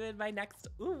will see you in my next,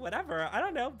 ooh, whatever. I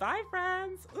don't know. Bye,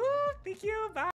 friends. Ooh, thank you. Bye.